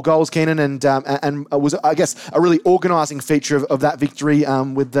 4 goals, Keenan, and was, I guess, a really organising feature of that victory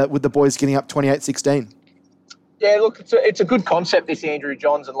with the boys getting up 28-16. Yeah, look, it's a good concept, this Andrew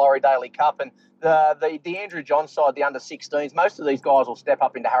Johns and Laurie Daly Cup, and the Andrew Johns side, the under-16s, most of these guys will step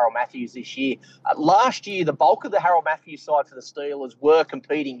up into Harold Matthews this year. Last year, the bulk of the Harold Matthews side for the Steelers were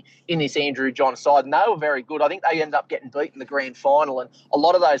competing in this Andrew Johns side, and they were very good. I think they ended up getting beat in the grand final, and a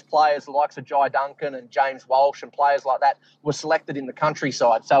lot of those players, the likes of Jai Duncan and James Walsh and players like that, were selected in the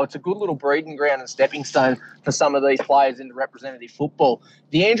countryside. So it's a good little breeding ground and stepping stone for some of these players into representative football.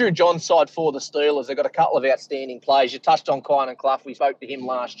 The Andrew Johns side for the Steelers, they've got a couple of outstanding players. You touched on Kyan Clough. We spoke to him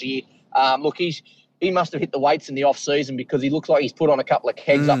last year. Look, he must have hit the weights in the off-season, because he looks like he's put on a couple of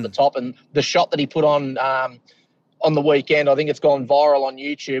kegs up the top, and the shot that he put on the weekend, I think it's gone viral on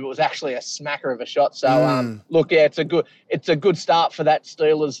YouTube. It was actually a smacker of a shot. So, look, yeah, it's a good start for that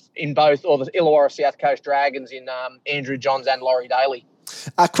Steelers in both, or the Illawarra South Coast Dragons in Andrew Johns and Laurie Daly.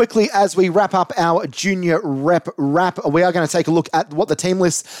 Quickly, as we wrap up our junior rep wrap, we are going to take a look at what the team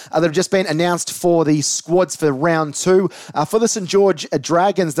lists that have just been announced for the squads for round 2. For the St. George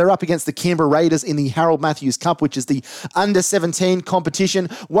Dragons, they're up against the Canberra Raiders in the Harold Matthews Cup, which is the under-17 competition.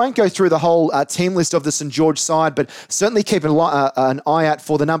 Won't go through the whole team list of the St. George side, but certainly keep an eye out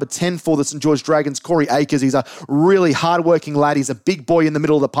for the number 10 for the St. George Dragons, Corey Akers. He's a really hard-working lad. He's a big boy in the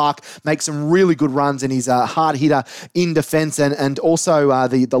middle of the park, makes some really good runs, and he's a hard hitter in defence, and also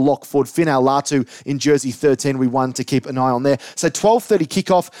the lock forward Finn Latu in jersey 13, we won to keep an eye on there. So 12:30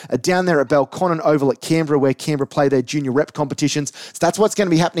 kickoff down there at Belconnen Oval at Canberra, where Canberra play their junior rep competitions. So that's what's going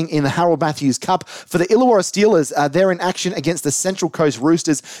to be happening in the Harold Matthews Cup. For the Illawarra Steelers, they're in action against the Central Coast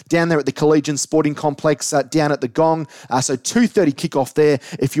Roosters down there at the Collegian Sporting Complex down at the Gong. So 2:30 kickoff there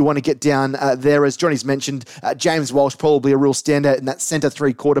if you want to get down there. As Johnny's mentioned, James Walsh probably a real standout in that centre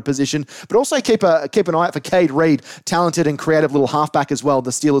 3/4 position, but also keep an eye out for Cade Reid, talented and creative little halfback as well.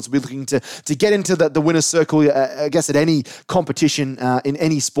 The Steelers will be looking to get into the winner's circle, I guess, at any competition in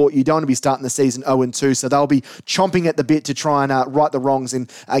any sport. You don't want to be starting the season 0-2, so they'll be chomping at the bit to try and right the wrongs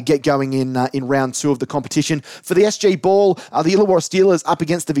and get going in round 2 of the competition. For the SG Ball, the Illawarra Steelers up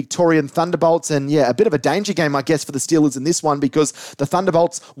against the Victorian Thunderbolts, and yeah, a bit of a danger game, I guess, for the Steelers in this one, because the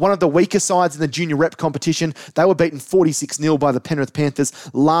Thunderbolts, one of the weaker sides in the junior rep competition, they were beaten 46-0 by the Penrith Panthers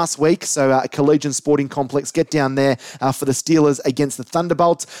last week. So Collegian Sporting Complex, get down there for the Steelers against the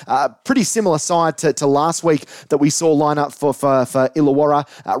Thunderbolts. Pretty similar side to last week that we saw line up for Illawarra.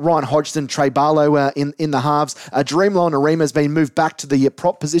 Ryan Hodgson, Trey Barlow in the halves. Dreamlo and Arima has been moved back to the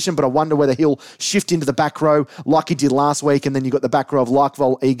prop position, but I wonder whether he'll shift into the back row like he did last week. And then you've got the back row of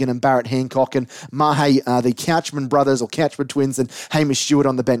Larkville, Egan and Barrett Hancock and Mahe, the Couchman brothers or Couchman twins, and Hamish Stewart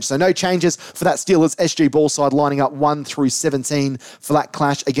on the bench. So no changes for that Steelers SG ball side, lining up 1 through 17 for that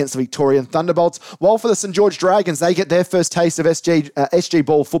clash against the Victorian Thunderbolts. While for the St George Dragons, they get their first taste of SG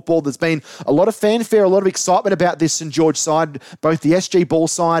ball football. There's been a lot of fanfare, a lot of excitement about this St George side, both the SG ball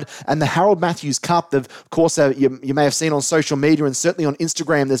side and the Harold Matthews Cup. Of course, you may have seen on social media and certainly on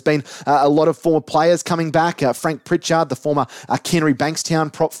Instagram, there's been a lot of former players coming back. Frank Pritchard, the former Canterbury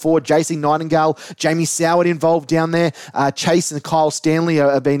Bankstown prop forward, JC Nightingale, Jamie Soward involved down there. Chase and Kyle Stanley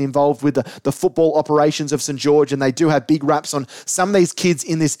have been involved with the football operations of St George, and they do have big raps on some of these kids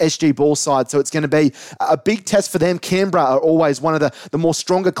in this SG ball side. So it's going to be a big test for them. Canberra are always one of the more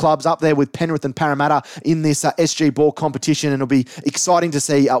stronger clubs up there with Penrith and Parramatta in this SG ball competition, and it'll be exciting to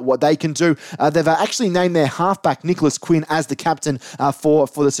see what they can do. They've actually named their halfback Nicholas Quinn as the captain for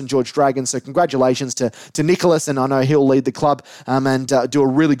the St George Dragons. So congratulations to Nicholas, and I know he'll lead the club and do a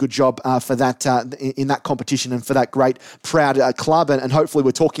really good job for that in that competition and for that great proud club. And hopefully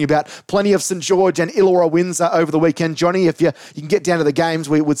we're talking about plenty of St George and Illawarra wins over the weekend. Johnny, if you can get down to the games,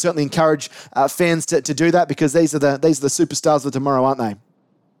 we would certainly encourage fans to do that, because these are the superstars of tomorrow, aren't they?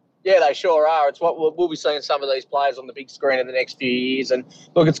 Yeah, they sure are. It's what we'll be seeing some of these players on the big screen in the next few years. And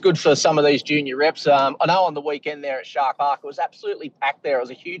look, it's good for some of these junior reps. I know on the weekend there at Shark Park, it was absolutely packed there. It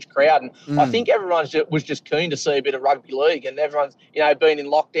was a huge crowd. And I think everyone was just keen to see a bit of rugby league. And everyone's, been in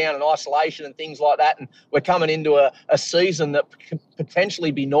lockdown and isolation and things like that. And we're coming into a season that could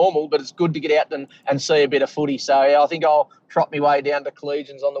potentially be normal, but it's good to get out and see a bit of footy. So yeah, I think I'll trot my way down to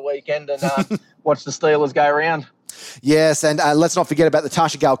Collegians on the weekend and watch the Steelers go around. Yes, and let's not forget about the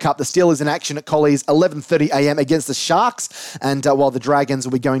Tasha Gale Cup. The Steelers in action at Collies, 11:30am against the Sharks, and while the Dragons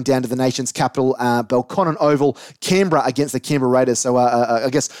will be going down to the nation's capital, Belconnen Oval, Canberra against the Canberra Raiders. So I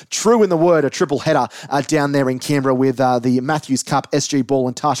guess true in the word, a triple header down there in Canberra with the Matthews Cup, SG Ball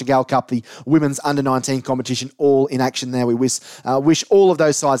and Tasha Gale Cup, the women's under-19 competition, all in action there. We wish all of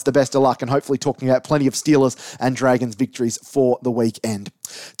those sides the best of luck, and hopefully talking about plenty of Steelers and Dragons victories for the weekend.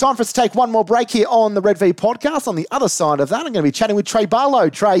 Time for us to take one more break here on the Red V podcast. On the other side of that, I'm going to be chatting with Trey Barlow.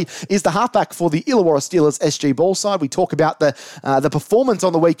 Trey is the halfback for the Illawarra Steelers SG ball side. We talk about the performance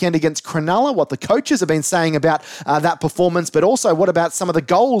on the weekend against Cronulla, what the coaches have been saying about that performance, but also what about some of the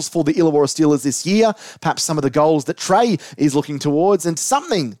goals for the Illawarra Steelers this year, perhaps some of the goals that Trey is looking towards, and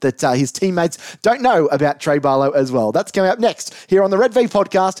something that his teammates don't know about Trey Barlow as well. That's coming up next here on the Red V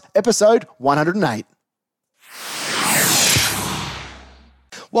podcast, episode 108.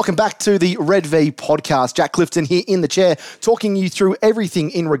 Welcome back to the Red V podcast. Jack Clifton here in the chair, talking you through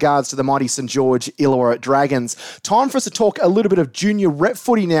everything in regards to the mighty St George Illawarra Dragons. Time for us to talk a little bit of junior rep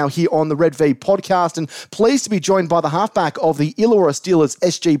footy now here on the Red V podcast, and pleased to be joined by the halfback of the Illawarra Steelers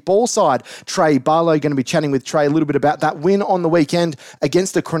SG ball side, Trey Barlow. Going to be chatting with Trey a little bit about that win on the weekend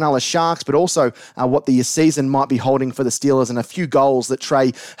against the Cronulla Sharks, but also what the season might be holding for the Steelers and a few goals that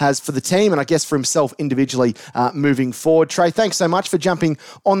Trey has for the team and I guess for himself individually moving forward. Trey, thanks so much for jumping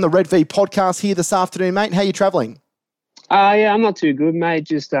on the Red V podcast here this afternoon, mate. How are you travelling? Yeah, I'm not too good, mate.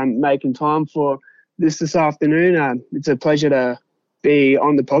 Just making time for this afternoon. It's a pleasure to be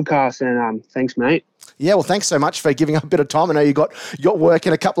on the podcast, and thanks, mate. Yeah, well, thanks so much for giving up a bit of time. I know you got work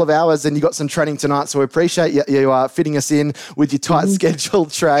in a couple of hours and you got some training tonight, so we appreciate you fitting us in with your tight schedule,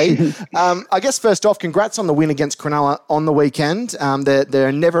 Trey. I guess first off, congrats on the win against Cronulla on the weekend.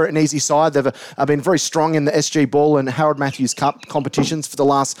 They're never an easy side. They've been very strong in the SG Ball and Harold Matthews Cup competitions for the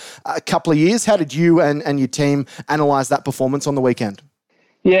last couple of years. How did you and your team analyse that performance on the weekend?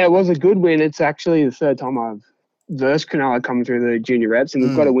 Yeah, it was a good win. It's actually the third time I've versed Cronulla coming through the junior reps, and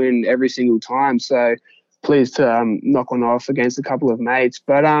we've got to win every single time. So pleased to knock one off against a couple of mates.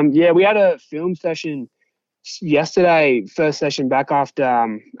 But yeah, we had a film session yesterday, first session back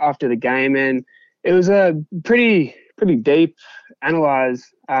after the game, and it was a pretty deep analyse.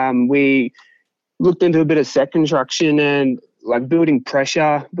 We looked into a bit of set construction and like building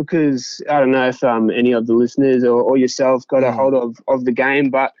pressure, because I don't know if any of the listeners or yourself got a hold of the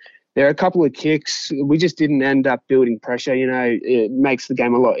game, but there are a couple of kicks. We just didn't end up building pressure. It makes the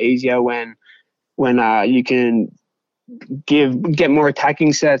game a lot easier when you can get more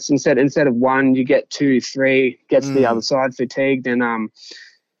attacking sets instead of one, you get 2, 3, gets the other side fatigued. And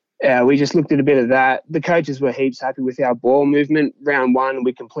we just looked at a bit of that. The coaches were heaps happy with our ball movement. Round one,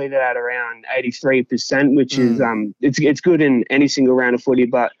 we completed at around 83%, which is it's good in any single round of footy,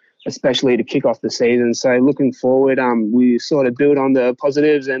 but especially to kick off the season. So looking forward, we sort of build on the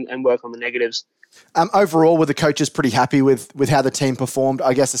positives and work on the negatives. Overall, were the coaches pretty happy with how the team performed,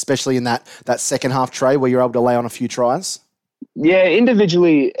 I guess, especially in that second half, Trey, where you're able to lay on a few tries? Yeah,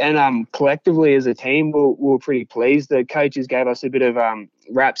 individually and collectively as a team, we were pretty pleased. The coaches gave us a bit of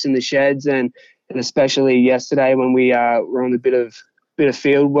raps in the sheds, and especially yesterday when we were on a bit of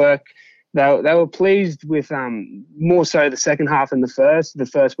field work, they were pleased with more so the second half than the first. The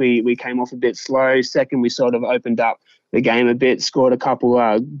first we came off a bit slow. Second, we sort of opened up the game a bit, scored a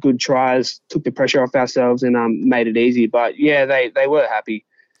couple good tries, took the pressure off ourselves, and made it easy. But yeah, they were happy.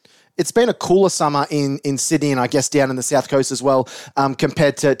 It's been a cooler summer in Sydney and I guess down in the South Coast as well,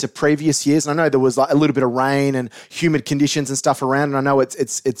 compared to previous years. And I know there was like a little bit of rain and humid conditions and stuff around. And I know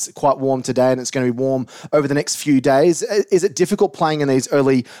it's quite warm today and it's going to be warm over the next few days. Is it difficult playing in these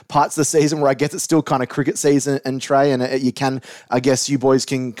early parts of the season where I guess it's still kind of cricket season and Trey, and you boys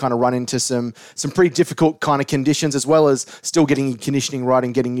can kind of run into some pretty difficult kind of conditions, as well as still getting your conditioning right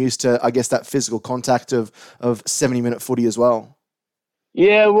and getting used to, I guess, that physical contact of 70-minute footy as well?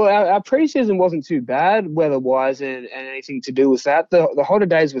 Yeah, well, our pre-season wasn't too bad weather-wise and anything to do with that. The hotter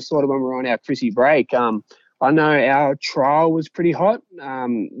days were sort of when we were on our Chrissy break. I know our trial was pretty hot.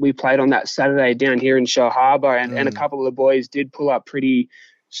 We played on that Saturday down here in Shell Harbour, and a couple of the boys did pull up pretty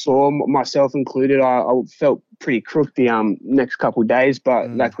sore, myself included. I felt pretty crook the next couple of days,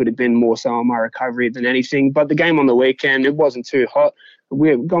 but that could have been more so on my recovery than anything. But the game on the weekend, it wasn't too hot.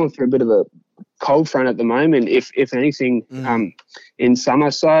 We're going through a bit of a cold front at the moment, if anything, in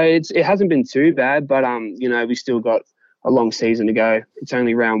summer. So it hasn't been too bad, but we still got a long season to go. It's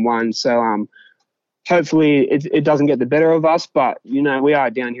only round one, so hopefully it doesn't get the better of us. But we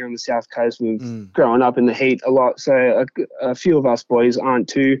are down here on the South Coast. We've grown up in the heat a lot, so a few of us boys aren't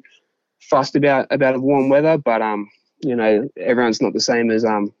too fussed about warm weather. But everyone's not the same as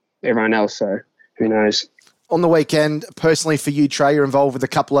everyone else, so who knows. On the weekend, personally for you, Trey, you're involved with a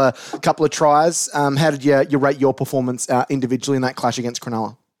couple of tries. How did you rate your performance individually in that clash against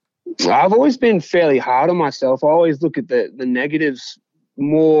Cronulla? I've always been fairly hard on myself. I always look at the negatives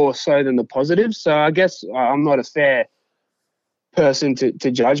more so than the positives. So I guess I'm not a fair person to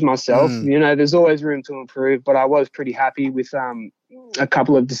judge myself. There's always room to improve, but I was pretty happy with a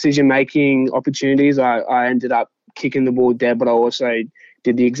couple of decision-making opportunities. I ended up kicking the ball dead, but I also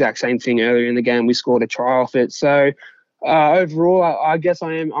did the exact same thing earlier in the game. We scored a try off it. So overall, I guess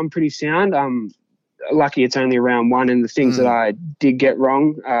I'm pretty sound. Lucky it's only round one, and the things that I did get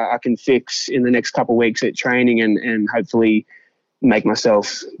wrong, I can fix in the next couple of weeks at training and hopefully make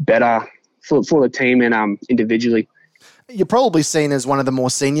myself better for the team and individually. You're probably seen as one of the more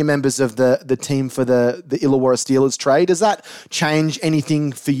senior members of the team for the Illawarra Steelers, Trey. Does that change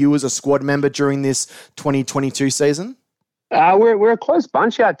anything for you as a squad member during this 2022 season? We're a close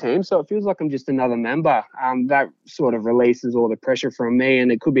bunch, our team, so it feels like I'm just another member. That sort of releases all the pressure from me,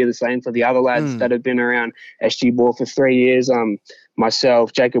 and it could be the same for the other lads that have been around SG Ball for 3 years,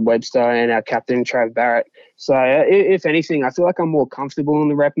 myself, Jacob Webster, and our captain, Trav Barrett. So if anything, I feel like I'm more comfortable in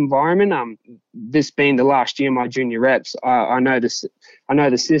the rep environment. This being the last year, my junior reps, I know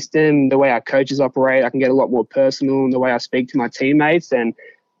the system, the way our coaches operate. I can get a lot more personal in the way I speak to my teammates and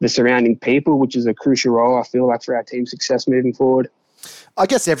the surrounding people, which is a crucial role, I feel like, for our team's success moving forward. I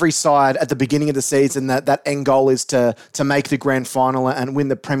guess every side at the beginning of the season, that end goal is to make the grand final and win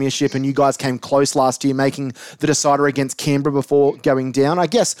the premiership. And you guys came close last year, making the decider against Canberra before going down. I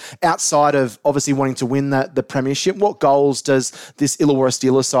guess outside of obviously wanting to win the premiership, what goals does this Illawarra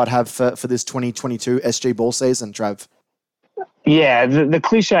Steelers side have for this 2022 SG Ball season, Trav? Yeah, the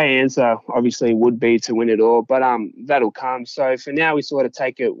cliche answer obviously would be to win it all, but that'll come. So for now, we sort of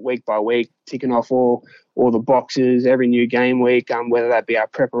take it week by week, ticking off all the boxes every new game week, whether that be our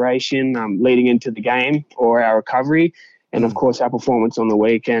preparation leading into the game or our recovery, and of course our performance on the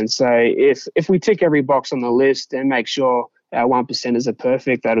weekend. So if we tick every box on the list and make sure our 1%ers are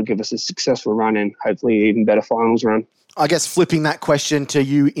perfect, that'll give us a successful run and hopefully even better finals run. I guess flipping that question to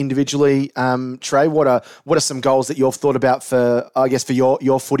you individually, Trey, what are some goals that you've thought about for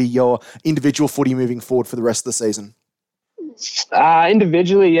your footy, your individual footy moving forward for the rest of the season?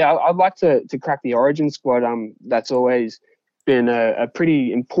 Individually, yeah, I'd like to crack the Origin squad. That's always been a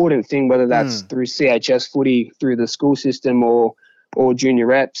pretty important thing, whether that's through CHS footy, through the school system or junior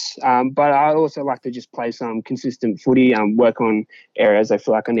reps. But I'd also like to just play some consistent footy, work on areas I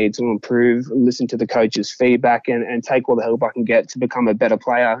feel like I need to improve, listen to the coach's feedback and take all the help I can get to become a better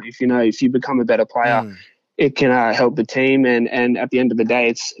player. If you become a better player, it can help the team. And at the end of the day,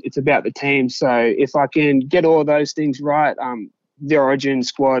 it's about the team. So if I can get all those things right, the Origin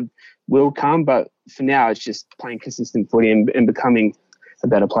squad will come. But for now, it's just playing consistent footy and becoming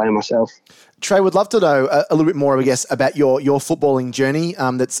better player myself. Trey, would love to know a little bit more, I guess, about your footballing journey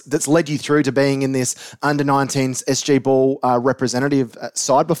that's led you through to being in this under-19s SG Ball representative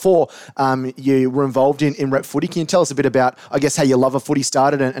side. Before you were involved in rep footy, can you tell us a bit about, I guess, how your love of footy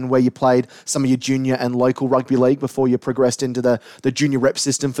started and where you played some of your junior and local rugby league before you progressed into the junior rep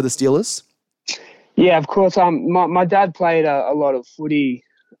system for the Steelers? Yeah, of course. My dad played a lot of footy,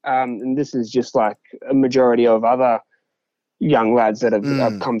 and this is just like a majority of other young lads that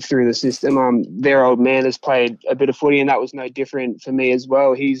have come through the system. Their old man has played a bit of footy, and that was no different for me as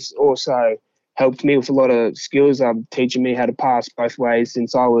well. He's also helped me with a lot of skills, teaching me how to pass both ways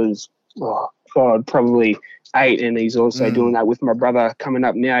since I was, probably 8, and he's also doing that with my brother coming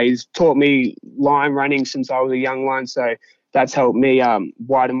up now. He's taught me line running since I was a young line, so that's helped me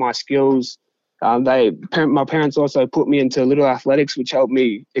widen my skills. My parents also put me into little athletics, which helped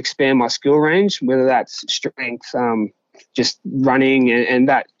me expand my skill range, whether that's strength, just running, and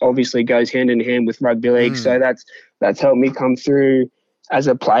that obviously goes hand in hand with rugby league. So that's helped me come through as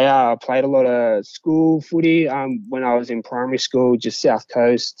a player. I played a lot of school footy when I was in primary school, just South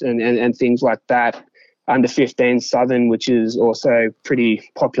Coast and things like that. Under 15 Southern, which is also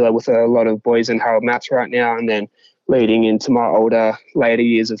pretty popular with a lot of boys in Harold Mats right now, and then leading into my later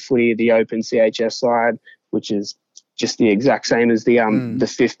years of footy, the Open CHS side, which is just the exact same as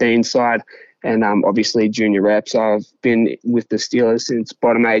the 15 side. And obviously junior reps. I've been with the Steelers since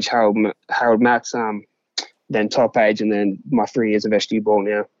bottom age Harold Mats, then top age, and then my 3 years of SG Ball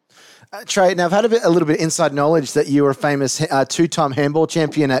now. Trey, now I've had a little bit of inside knowledge that you were a famous 2-time handball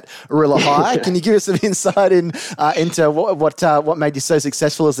champion at Arilla High. Can you give us some insight into what made you so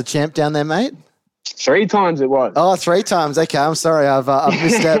successful as a champ down there, mate? 3 times it was. Oh, 3 times. Okay, I'm sorry, I've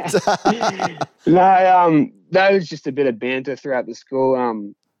misstepped. No, that was just a bit of banter throughout the school.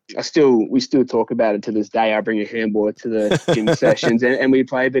 We still talk about it to this day. I bring a handball to the gym sessions and we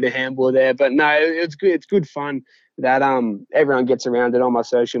play a bit of handball there. But no, it's good. It's good fun that everyone gets around it on my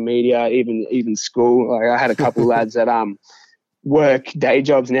social media, even school. Like I had a couple lads that work day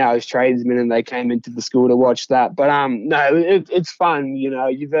jobs now as tradesmen, and they came into the school to watch that. But no, it's fun. You know,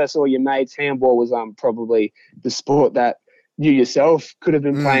 you verse all your mates. Handball was probably the sport that you yourself could have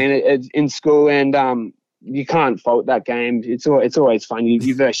been playing in school, and you can't fault that game. It's always fun.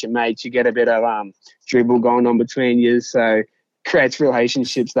 You verse your mates. You get a bit of dribble going on between you, so creates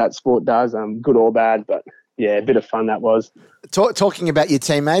relationships. That sport does, good or bad. But yeah, a bit of fun that was. Talking about your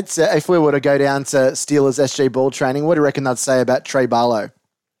teammates, if we were to go down to Steelers SG Ball training, what do you reckon they'd say about Trey Barlow?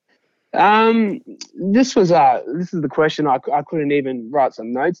 This is the question. I couldn't even write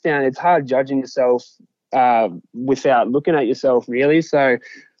some notes down. It's hard judging yourself without looking at yourself, really. So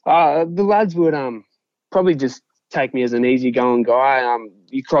the lads would probably just take me as an easygoing guy.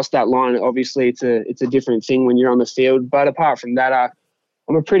 You cross that line, obviously it's a different thing when you're on the field. But apart from that,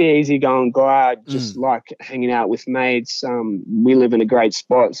 I'm a pretty easygoing guy. I just like hanging out with mates. We live in a great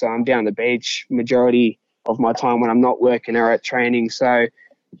spot, so I'm down the beach majority of my time when I'm not working or at training. So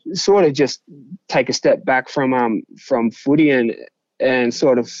sort of just take a step back from footy and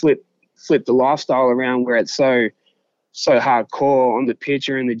sort of flip the lifestyle around where it's so hardcore on the pitch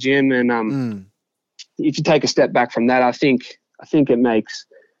or in the gym. And if you take a step back from that, I think it makes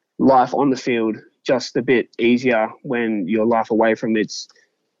life on the field just a bit easier when your life away from it's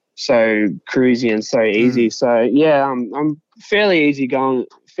so cruisy and so easy. So yeah, I'm fairly easygoing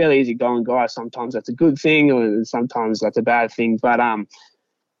guy. Sometimes that's a good thing, and sometimes that's a bad thing. But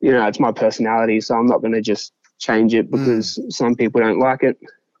it's my personality, so I'm not going to just change it because some people don't like it.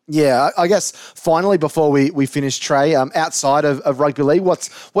 Yeah, I guess finally before we finish, Trey, outside of rugby league, what's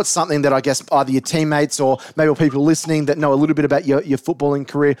something that I guess either your teammates or maybe people listening that know a little bit about your footballing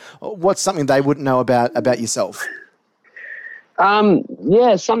career, what's something they wouldn't know about yourself?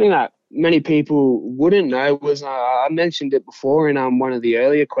 Something that many people wouldn't know was I mentioned it before in one of the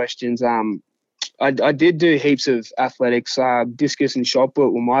earlier questions. I did do heaps of athletics. Discus and shot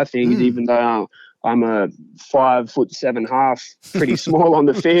put were my things, even though I'm a 5'7.5", pretty small on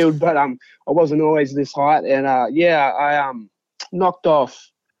the field, but I wasn't always this height. And I knocked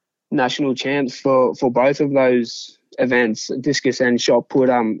off national champs for both of those events, discus and shot put.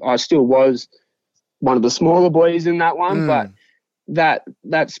 I still was one of the smaller boys in that one, but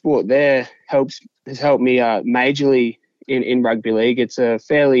that sport there has helped me majorly in rugby league. It's a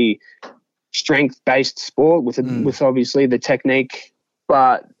fairly strength-based sport with obviously the technique,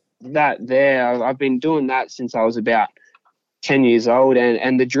 but I've been doing that since I was about 10 years old,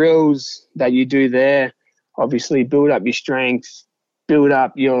 and the drills that you do there obviously build up your strength, build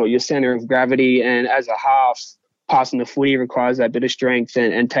up your center of gravity, and as a half, passing the footy requires that bit of strength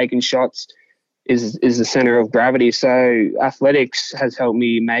and taking shots is the center of gravity. So athletics has helped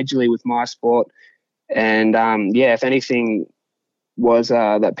me majorly with my sport. And if anything was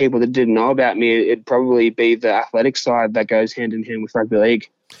that people that didn't know about me, it'd probably be the athletic side that goes hand in hand with rugby league.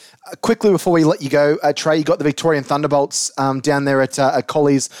 Quickly before we let you go, Trey, you got the Victorian Thunderbolts down there at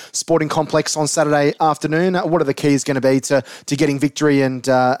Colley's Sporting Complex on Saturday afternoon. What are the keys going to be to getting victory and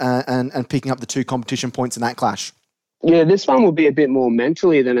picking up the 2 competition points in that clash? Yeah, this one will be a bit more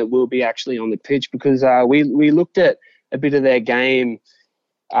mentally than it will be actually on the pitch, because we looked at a bit of their game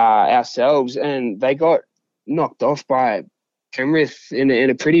ourselves, and they got knocked off by Penrith in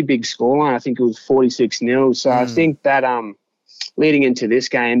a pretty big scoreline. I think it was 46-0. So I think that leading into this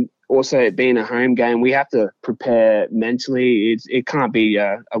game, also it being a home game, we have to prepare mentally. It can't be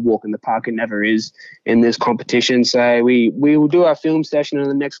a walk in the park. It never is in this competition. So we will do our film session in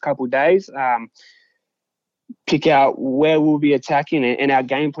the next couple of days, pick out where we'll be attacking and our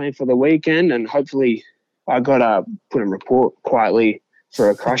game plan for the weekend. And hopefully I got to put a report quietly for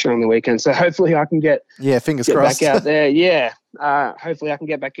a crusher on the weekend. So hopefully I can get fingers crossed back out there. Yeah. Hopefully I can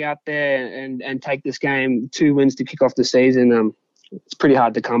get back out there and take this game. 2 wins to kick off the season. It's pretty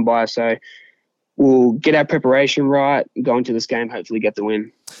hard to come by. So we'll get our preparation right, go into this game, hopefully get the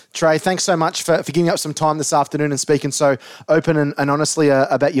win. Trey, thanks so much for giving up some time this afternoon and speaking so open and honestly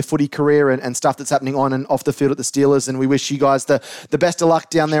about your footy career and stuff that's happening on and off the field at the Steelers. And we wish you guys the best of luck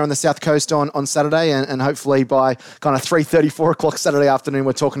down there on the South Coast on Saturday. And hopefully by kind of 3:30, 4 o'clock Saturday afternoon,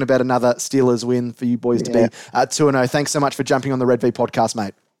 we're talking about another Steelers win for you boys to be 2-0. Thanks so much for jumping on the Red V podcast,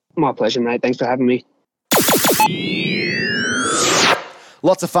 mate. My pleasure, mate. Thanks for having me.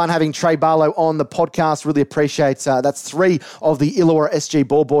 Lots of fun having Trey Barlow on the podcast. Really appreciate that's 3 of the Illawarra SG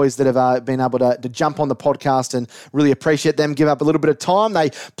Ball boys that have been able to jump on the podcast, and really appreciate them give up a little bit of time. They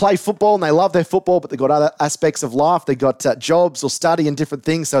play football and they love their football, but they've got other aspects of life. They've got jobs or study and different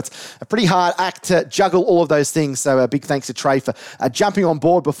things. So it's a pretty hard act to juggle all of those things. So a big thanks to Trey for jumping on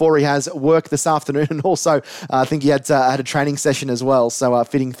board before he has work this afternoon. And also I think he had a training session as well. So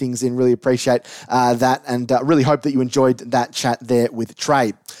fitting things in, really appreciate that, and really hope that you enjoyed that chat there with Trey.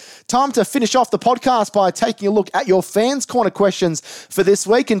 Time to finish off the podcast by taking a look at your fans' corner questions for this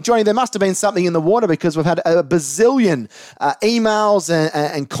week. And Johnny, there must have been something in the water, because we've had a bazillion emails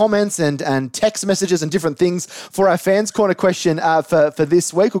and comments and text messages and different things for our fans' corner question for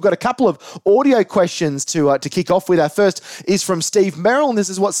this week. We've got a couple of audio questions to kick off with. Our first is from Steve Merrill, and this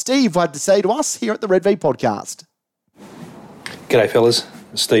is what Steve had to say to us here at the Red V podcast. G'day, fellas.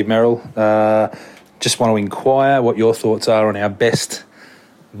 Steve Merrill. Just want to inquire what your thoughts are on our best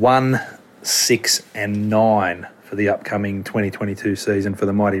 1, 6 and 9 for the upcoming 2022 season for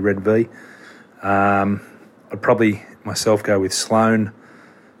the mighty Red V. I'd probably myself go with Sloan,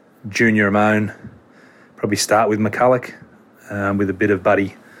 Junior Amone, probably start with McCulloch, with a bit of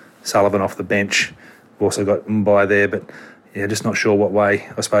Buddy Sullivan off the bench. We've also got Mbai there, but yeah, just not sure what way.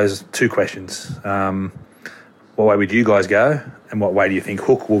 I suppose 2 questions. What way would you guys go, and what way do you think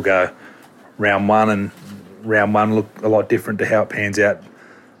Hook will go? Round 1 and round 1 look a lot different to how it pans out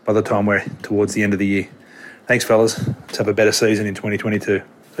by the time we're towards the end of the year. Thanks, fellas. Let's have a better season in 2022.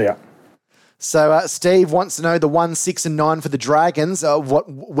 See ya. So Steve wants to know the 1, 6 and 9 for the Dragons,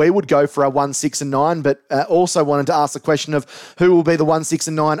 what we would go for our 1, 6 and 9, but also wanted to ask the question of who will be the 1, 6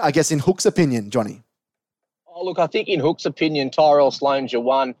 and 9, I guess, in Hook's opinion, Johnny. Oh, look, I think in Hook's opinion, Tyrell Sloan's your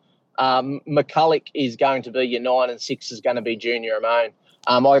 1. McCulloch is going to be your 9, and 6 is going to be Junior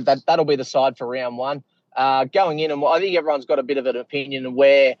Amone. That'll be the side for round 1. Going in, and I think everyone's got a bit of an opinion of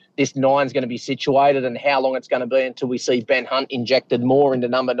where this 9's going to be situated and how long it's going to be until we see Ben Hunt injected more into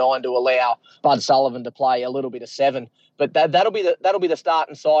number 9 to allow Bud Sullivan to play a little bit of 7. But that'll be the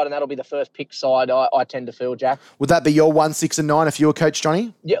starting side, and that'll be the first pick side. I tend to feel, Jack. Would that be your 1, 6 and 9 if you were coach,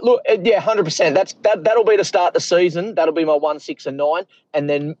 Johnny? Yeah, look, 100%. That'll be to start the season. That'll be my 1, 6 and 9, and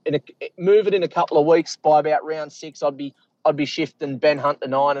then move it in a couple of weeks. By about round 6, I'd be shifting Ben Hunt to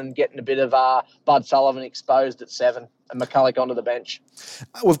 9 and getting a bit of Bud Sullivan exposed at 7 and McCulloch onto the bench.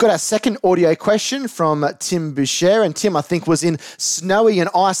 We've got our second audio question from Tim Boucher, and Tim, I think, was in snowy and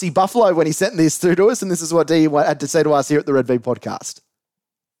icy Buffalo when he sent this through to us, and this is what he had to say to us here at the Red V podcast.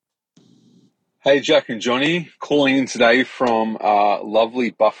 Hey, Jack and Johnny, calling in today from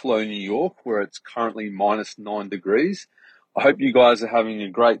lovely Buffalo, New York, where it's currently -9 degrees. I hope you guys are having a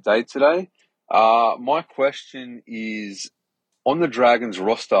great day today. My question is, on the Dragons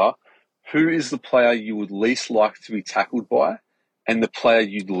roster, who is the player you would least like to be tackled by and the player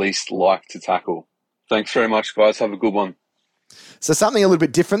you'd least like to tackle? Thanks very much, guys. Have a good one. So something a little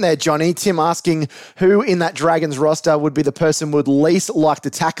bit different there, Johnny. Tim asking who in that Dragons roster would be the person would least like to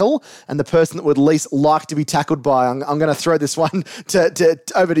tackle and the person that would least like to be tackled by. I'm going to throw this one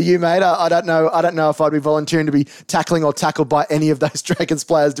over to you, mate. I don't know if I'd be volunteering to be tackling or tackled by any of those Dragons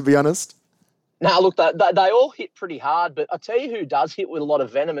players, to be honest. No, look, they all hit pretty hard, but I tell you who does hit with a lot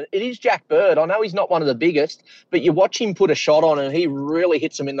of venom, and it is Jack Bird. I know he's not one of the biggest, but you watch him put a shot on and he really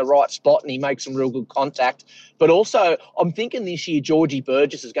hits them in the right spot and he makes some real good contact. But also, I'm thinking this year Georgie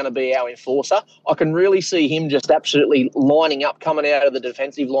Burgess is going to be our enforcer. I can really see him just absolutely lining up, coming out of the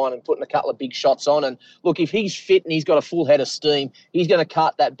defensive line and putting a couple of big shots on. And look, if he's fit and he's got a full head of steam, he's going to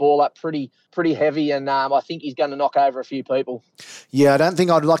cut that ball up pretty heavy, and I think he's going to knock over a few people. Yeah, I don't think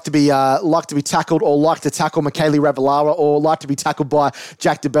I'd like to be tackled or like to tackle Michaeli Ravalawa or like to be tackled by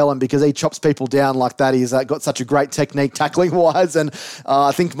Jack DeBellin because he chops people down like that. He's got such a great technique tackling wise, and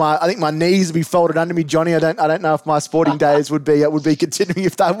I think my knees would be folded under me, Johnny. I don't know if my sporting days would be continuing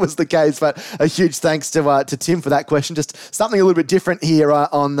if that was the case. But a huge thanks to Tim for that question. Just something a little bit different here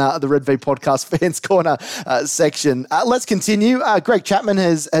on the Red V Podcast Fans Corner section. Let's continue. Greg Chapman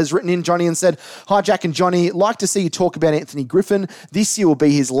has written in, Johnny, and said, "Hi, Jack and Johnny. Like to see you talk about Anthony Griffin. This year will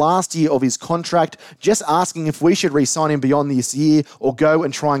be his last year of his contract. Just asking if we should re-sign him beyond this year or go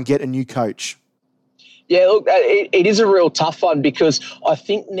and try and get a new coach." Yeah, look, it is a real tough one because I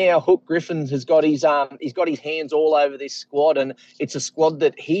think now Hook Griffin has got his hands all over this squad, and it's a squad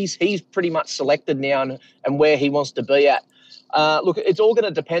that he's pretty much selected now and where he wants to be at. Look, it's all going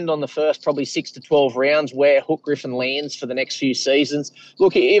to depend on the first probably 6 to 12 rounds where Hook Griffin lands for the next few seasons.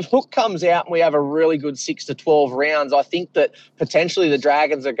 Look, if Hook comes out and we have a really good 6 to 12 rounds, I think that potentially the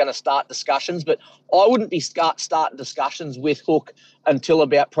Dragons are going to start discussions, but I wouldn't be starting discussions with Hook until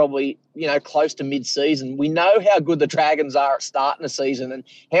about probably, close to mid-season. We know how good the Dragons are at starting a season and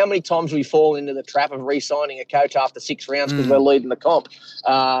how many times we fall into the trap of re-signing a coach after 6 rounds because we're leading the comp,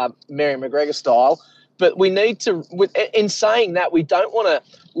 Mary McGregor style. But we need to, in saying that, we don't want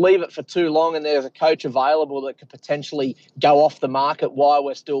to leave it for too long and there's a coach available that could potentially go off the market while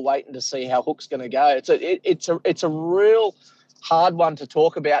we're still waiting to see how Hook's going to go. It's a real hard one to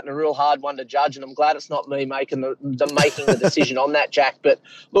talk about and a real hard one to judge, and I'm glad it's not me making the decision on that, Jack. But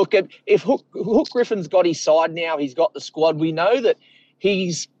look, if Hook Griffin's got his side now, he's got the squad. We know that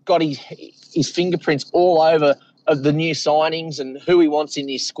he's got his fingerprints all over of the new signings and who he wants in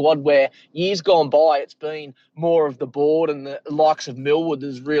his squad, where years gone by it's been more of the board and the likes of Millwood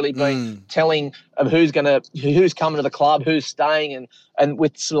has really been telling of who's coming to the club, who's staying, and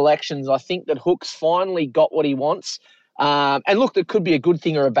with selections. I think that Hook's finally got what he wants. And look, that could be a good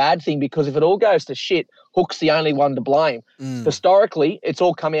thing or a bad thing, because if it all goes to shit, Hook's the only one to blame. Historically, it's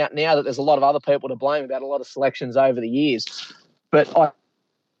all come out now that there's a lot of other people to blame about a lot of selections over the years. But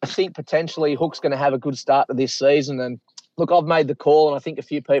I think potentially Hook's going to have a good start to this season. And look, I've made the call, and I think a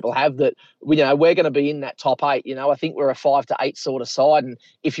few people have, that we're going to be in that top 8. I think we're a 5 to 8 sort of side. And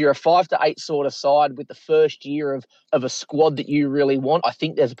if you're a 5 to 8 sort of side with the first year of a squad that you really want, I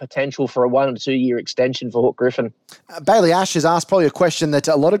think there's a potential for a 1 or 2 year extension for Hook Griffin. Bailey Ash has asked probably a question that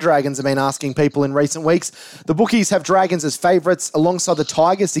a lot of Dragons have been asking people in recent weeks. The bookies have Dragons as favourites alongside the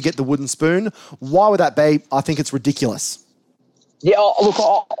Tigers to get the wooden spoon. Why would that be? I think it's ridiculous. Yeah, look,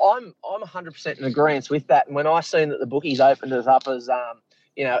 I'm 100% in agreement with that. And when I seen that the bookies opened us up as,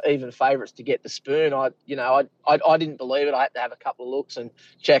 even favourites to get the spoon, I didn't believe it. I had to have a couple of looks and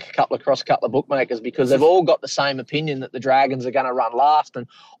check across a couple of bookmakers, because they've all got the same opinion that the Dragons are going to run last. And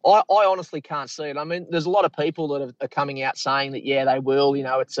I honestly can't see it. I mean, there's a lot of people that are coming out saying that, yeah, they will.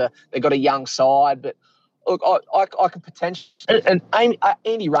 They've got a young side, but look, I could potentially, and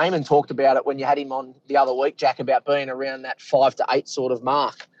Andy Raymond talked about it when you had him on the other week, Jack, about being around that 5 to 8 sort of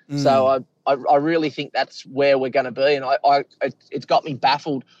mark. So I really think that's where we're going to be, and it's got me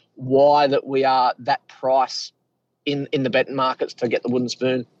baffled why that we are that price in the betting markets to get the wooden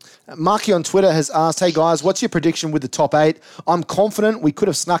spoon. Marky on Twitter has asked, hey guys, what's your prediction with the top 8? I'm confident we could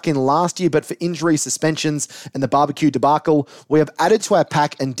have snuck in last year, but for injuries, suspensions, and the barbecue debacle, we have added to our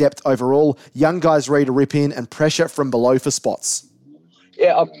pack and depth overall. Young guys ready to rip in and pressure from below for spots.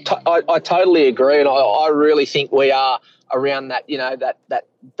 Yeah, I totally agree, and I really think we are around that,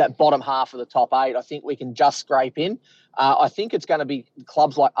 that bottom half of the top 8. I think we can just scrape in. I think it's going to be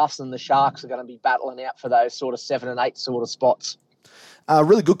clubs like us and the Sharks are going to be battling out for those sort of 7 and 8 sort of spots. A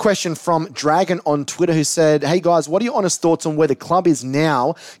really good question from Dragon on Twitter, who said, hey guys, what are your honest thoughts on where the club is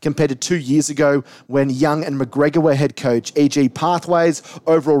now compared to 2 years ago when Young and McGregor were head coach, e.g. pathways,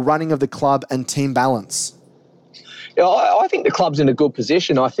 overall running of the club and team balance? Yeah, I think the club's in a good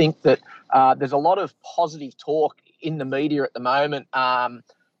position. I think that there's a lot of positive talk in the media at the moment.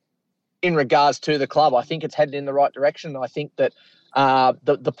 in regards to the club. I think it's headed in the right direction. I think that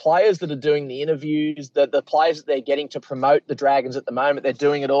the players that are doing the interviews, the players that they're getting to promote the Dragons at the moment, they're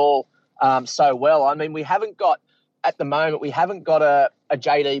doing it all so well. I mean, we haven't got a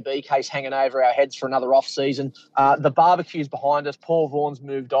JDB case hanging over our heads for another off-season. The barbecue's behind us. Paul Vaughan's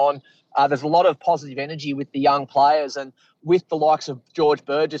moved on. There's a lot of positive energy with the young players, and with the likes of George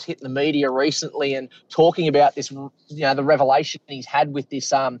Burgess hitting the media recently and talking about this, the revelation he's had with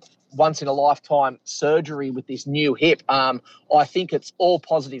this once-in-a-lifetime surgery with this new hip. I think it's all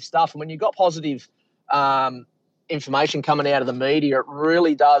positive stuff. And when you've got positive information coming out of the media, it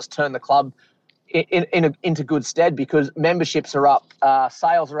really does turn the club into good stead, because memberships are up,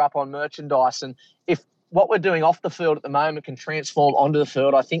 sales are up on merchandise, and if what we're doing off the field at the moment can transform onto the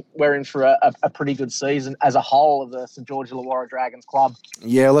field, I think we're in for a pretty good season as a whole of the St George Illawarra Dragons club.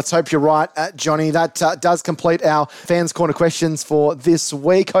 Yeah, let's hope you're right, Johnny. That does complete our Fans Corner questions for this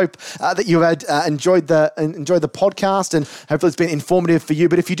week. Hope that you had enjoyed the podcast, and hopefully it's been informative for you.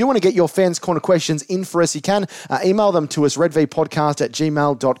 But if you do want to get your Fans Corner questions in for us, you can email them to us,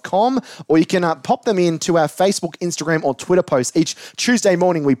 redvpodcast@gmail.com, or you can pop them into our Facebook, Instagram, or Twitter posts. Each Tuesday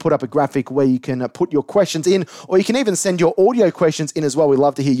morning, we put up a graphic where you can put your questions in, or you can even send your audio questions in as well. We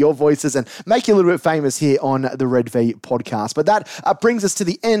love to hear your voices and make you a little bit famous here on the Red V podcast. But that brings us to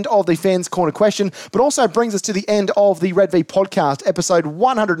the end of the Fans Corner question, but also brings us to the end of the Red V podcast, episode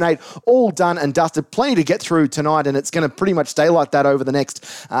 108, all done and dusted. Plenty to get through tonight, and it's going to pretty much stay like that over the next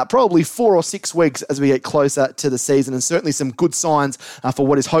probably 4 or 6 weeks as we get closer to the season, and certainly some good signs for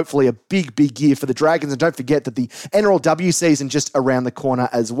what is hopefully a big, big year for the Dragons. And don't forget that the NRLW season just around the corner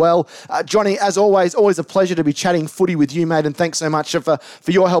as well. Johnny, as always a pleasure to be chatting footy with you, mate, and thanks so much for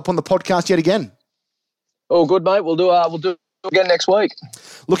your help on the podcast yet again. All good, mate. We'll do it again next week.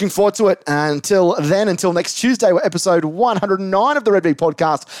 Looking forward to it. Until next Tuesday, where episode 109 of the Red V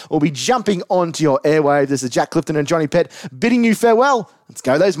podcast will be jumping onto your airwaves. This is Jack Clifton and Johnny Pett bidding you farewell. Let's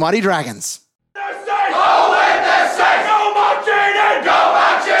go those mighty Dragons.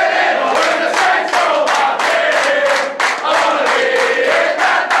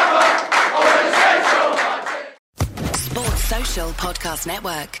 Social Podcast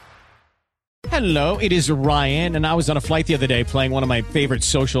Network. Hello, it is Ryan, and I was on a flight the other day playing one of my favorite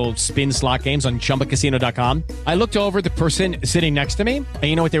social spin slot games on ChumbaCasino.com. I looked over at the person sitting next to me, and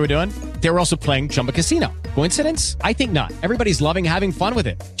you know what they were doing? They were also playing Chumba Casino. Coincidence? I think not. Everybody's loving having fun with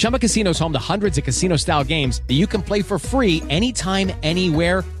it. Chumba Casino is home to hundreds of casino-style games that you can play for free anytime,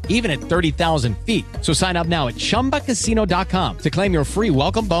 anywhere, even at 30,000 feet. So sign up now at ChumbaCasino.com to claim your free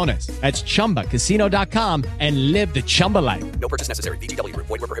welcome bonus. That's ChumbaCasino.com and live the Chumba life. No purchase necessary. VGW. Void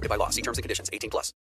where prohibited by law. See terms and conditions. 18+.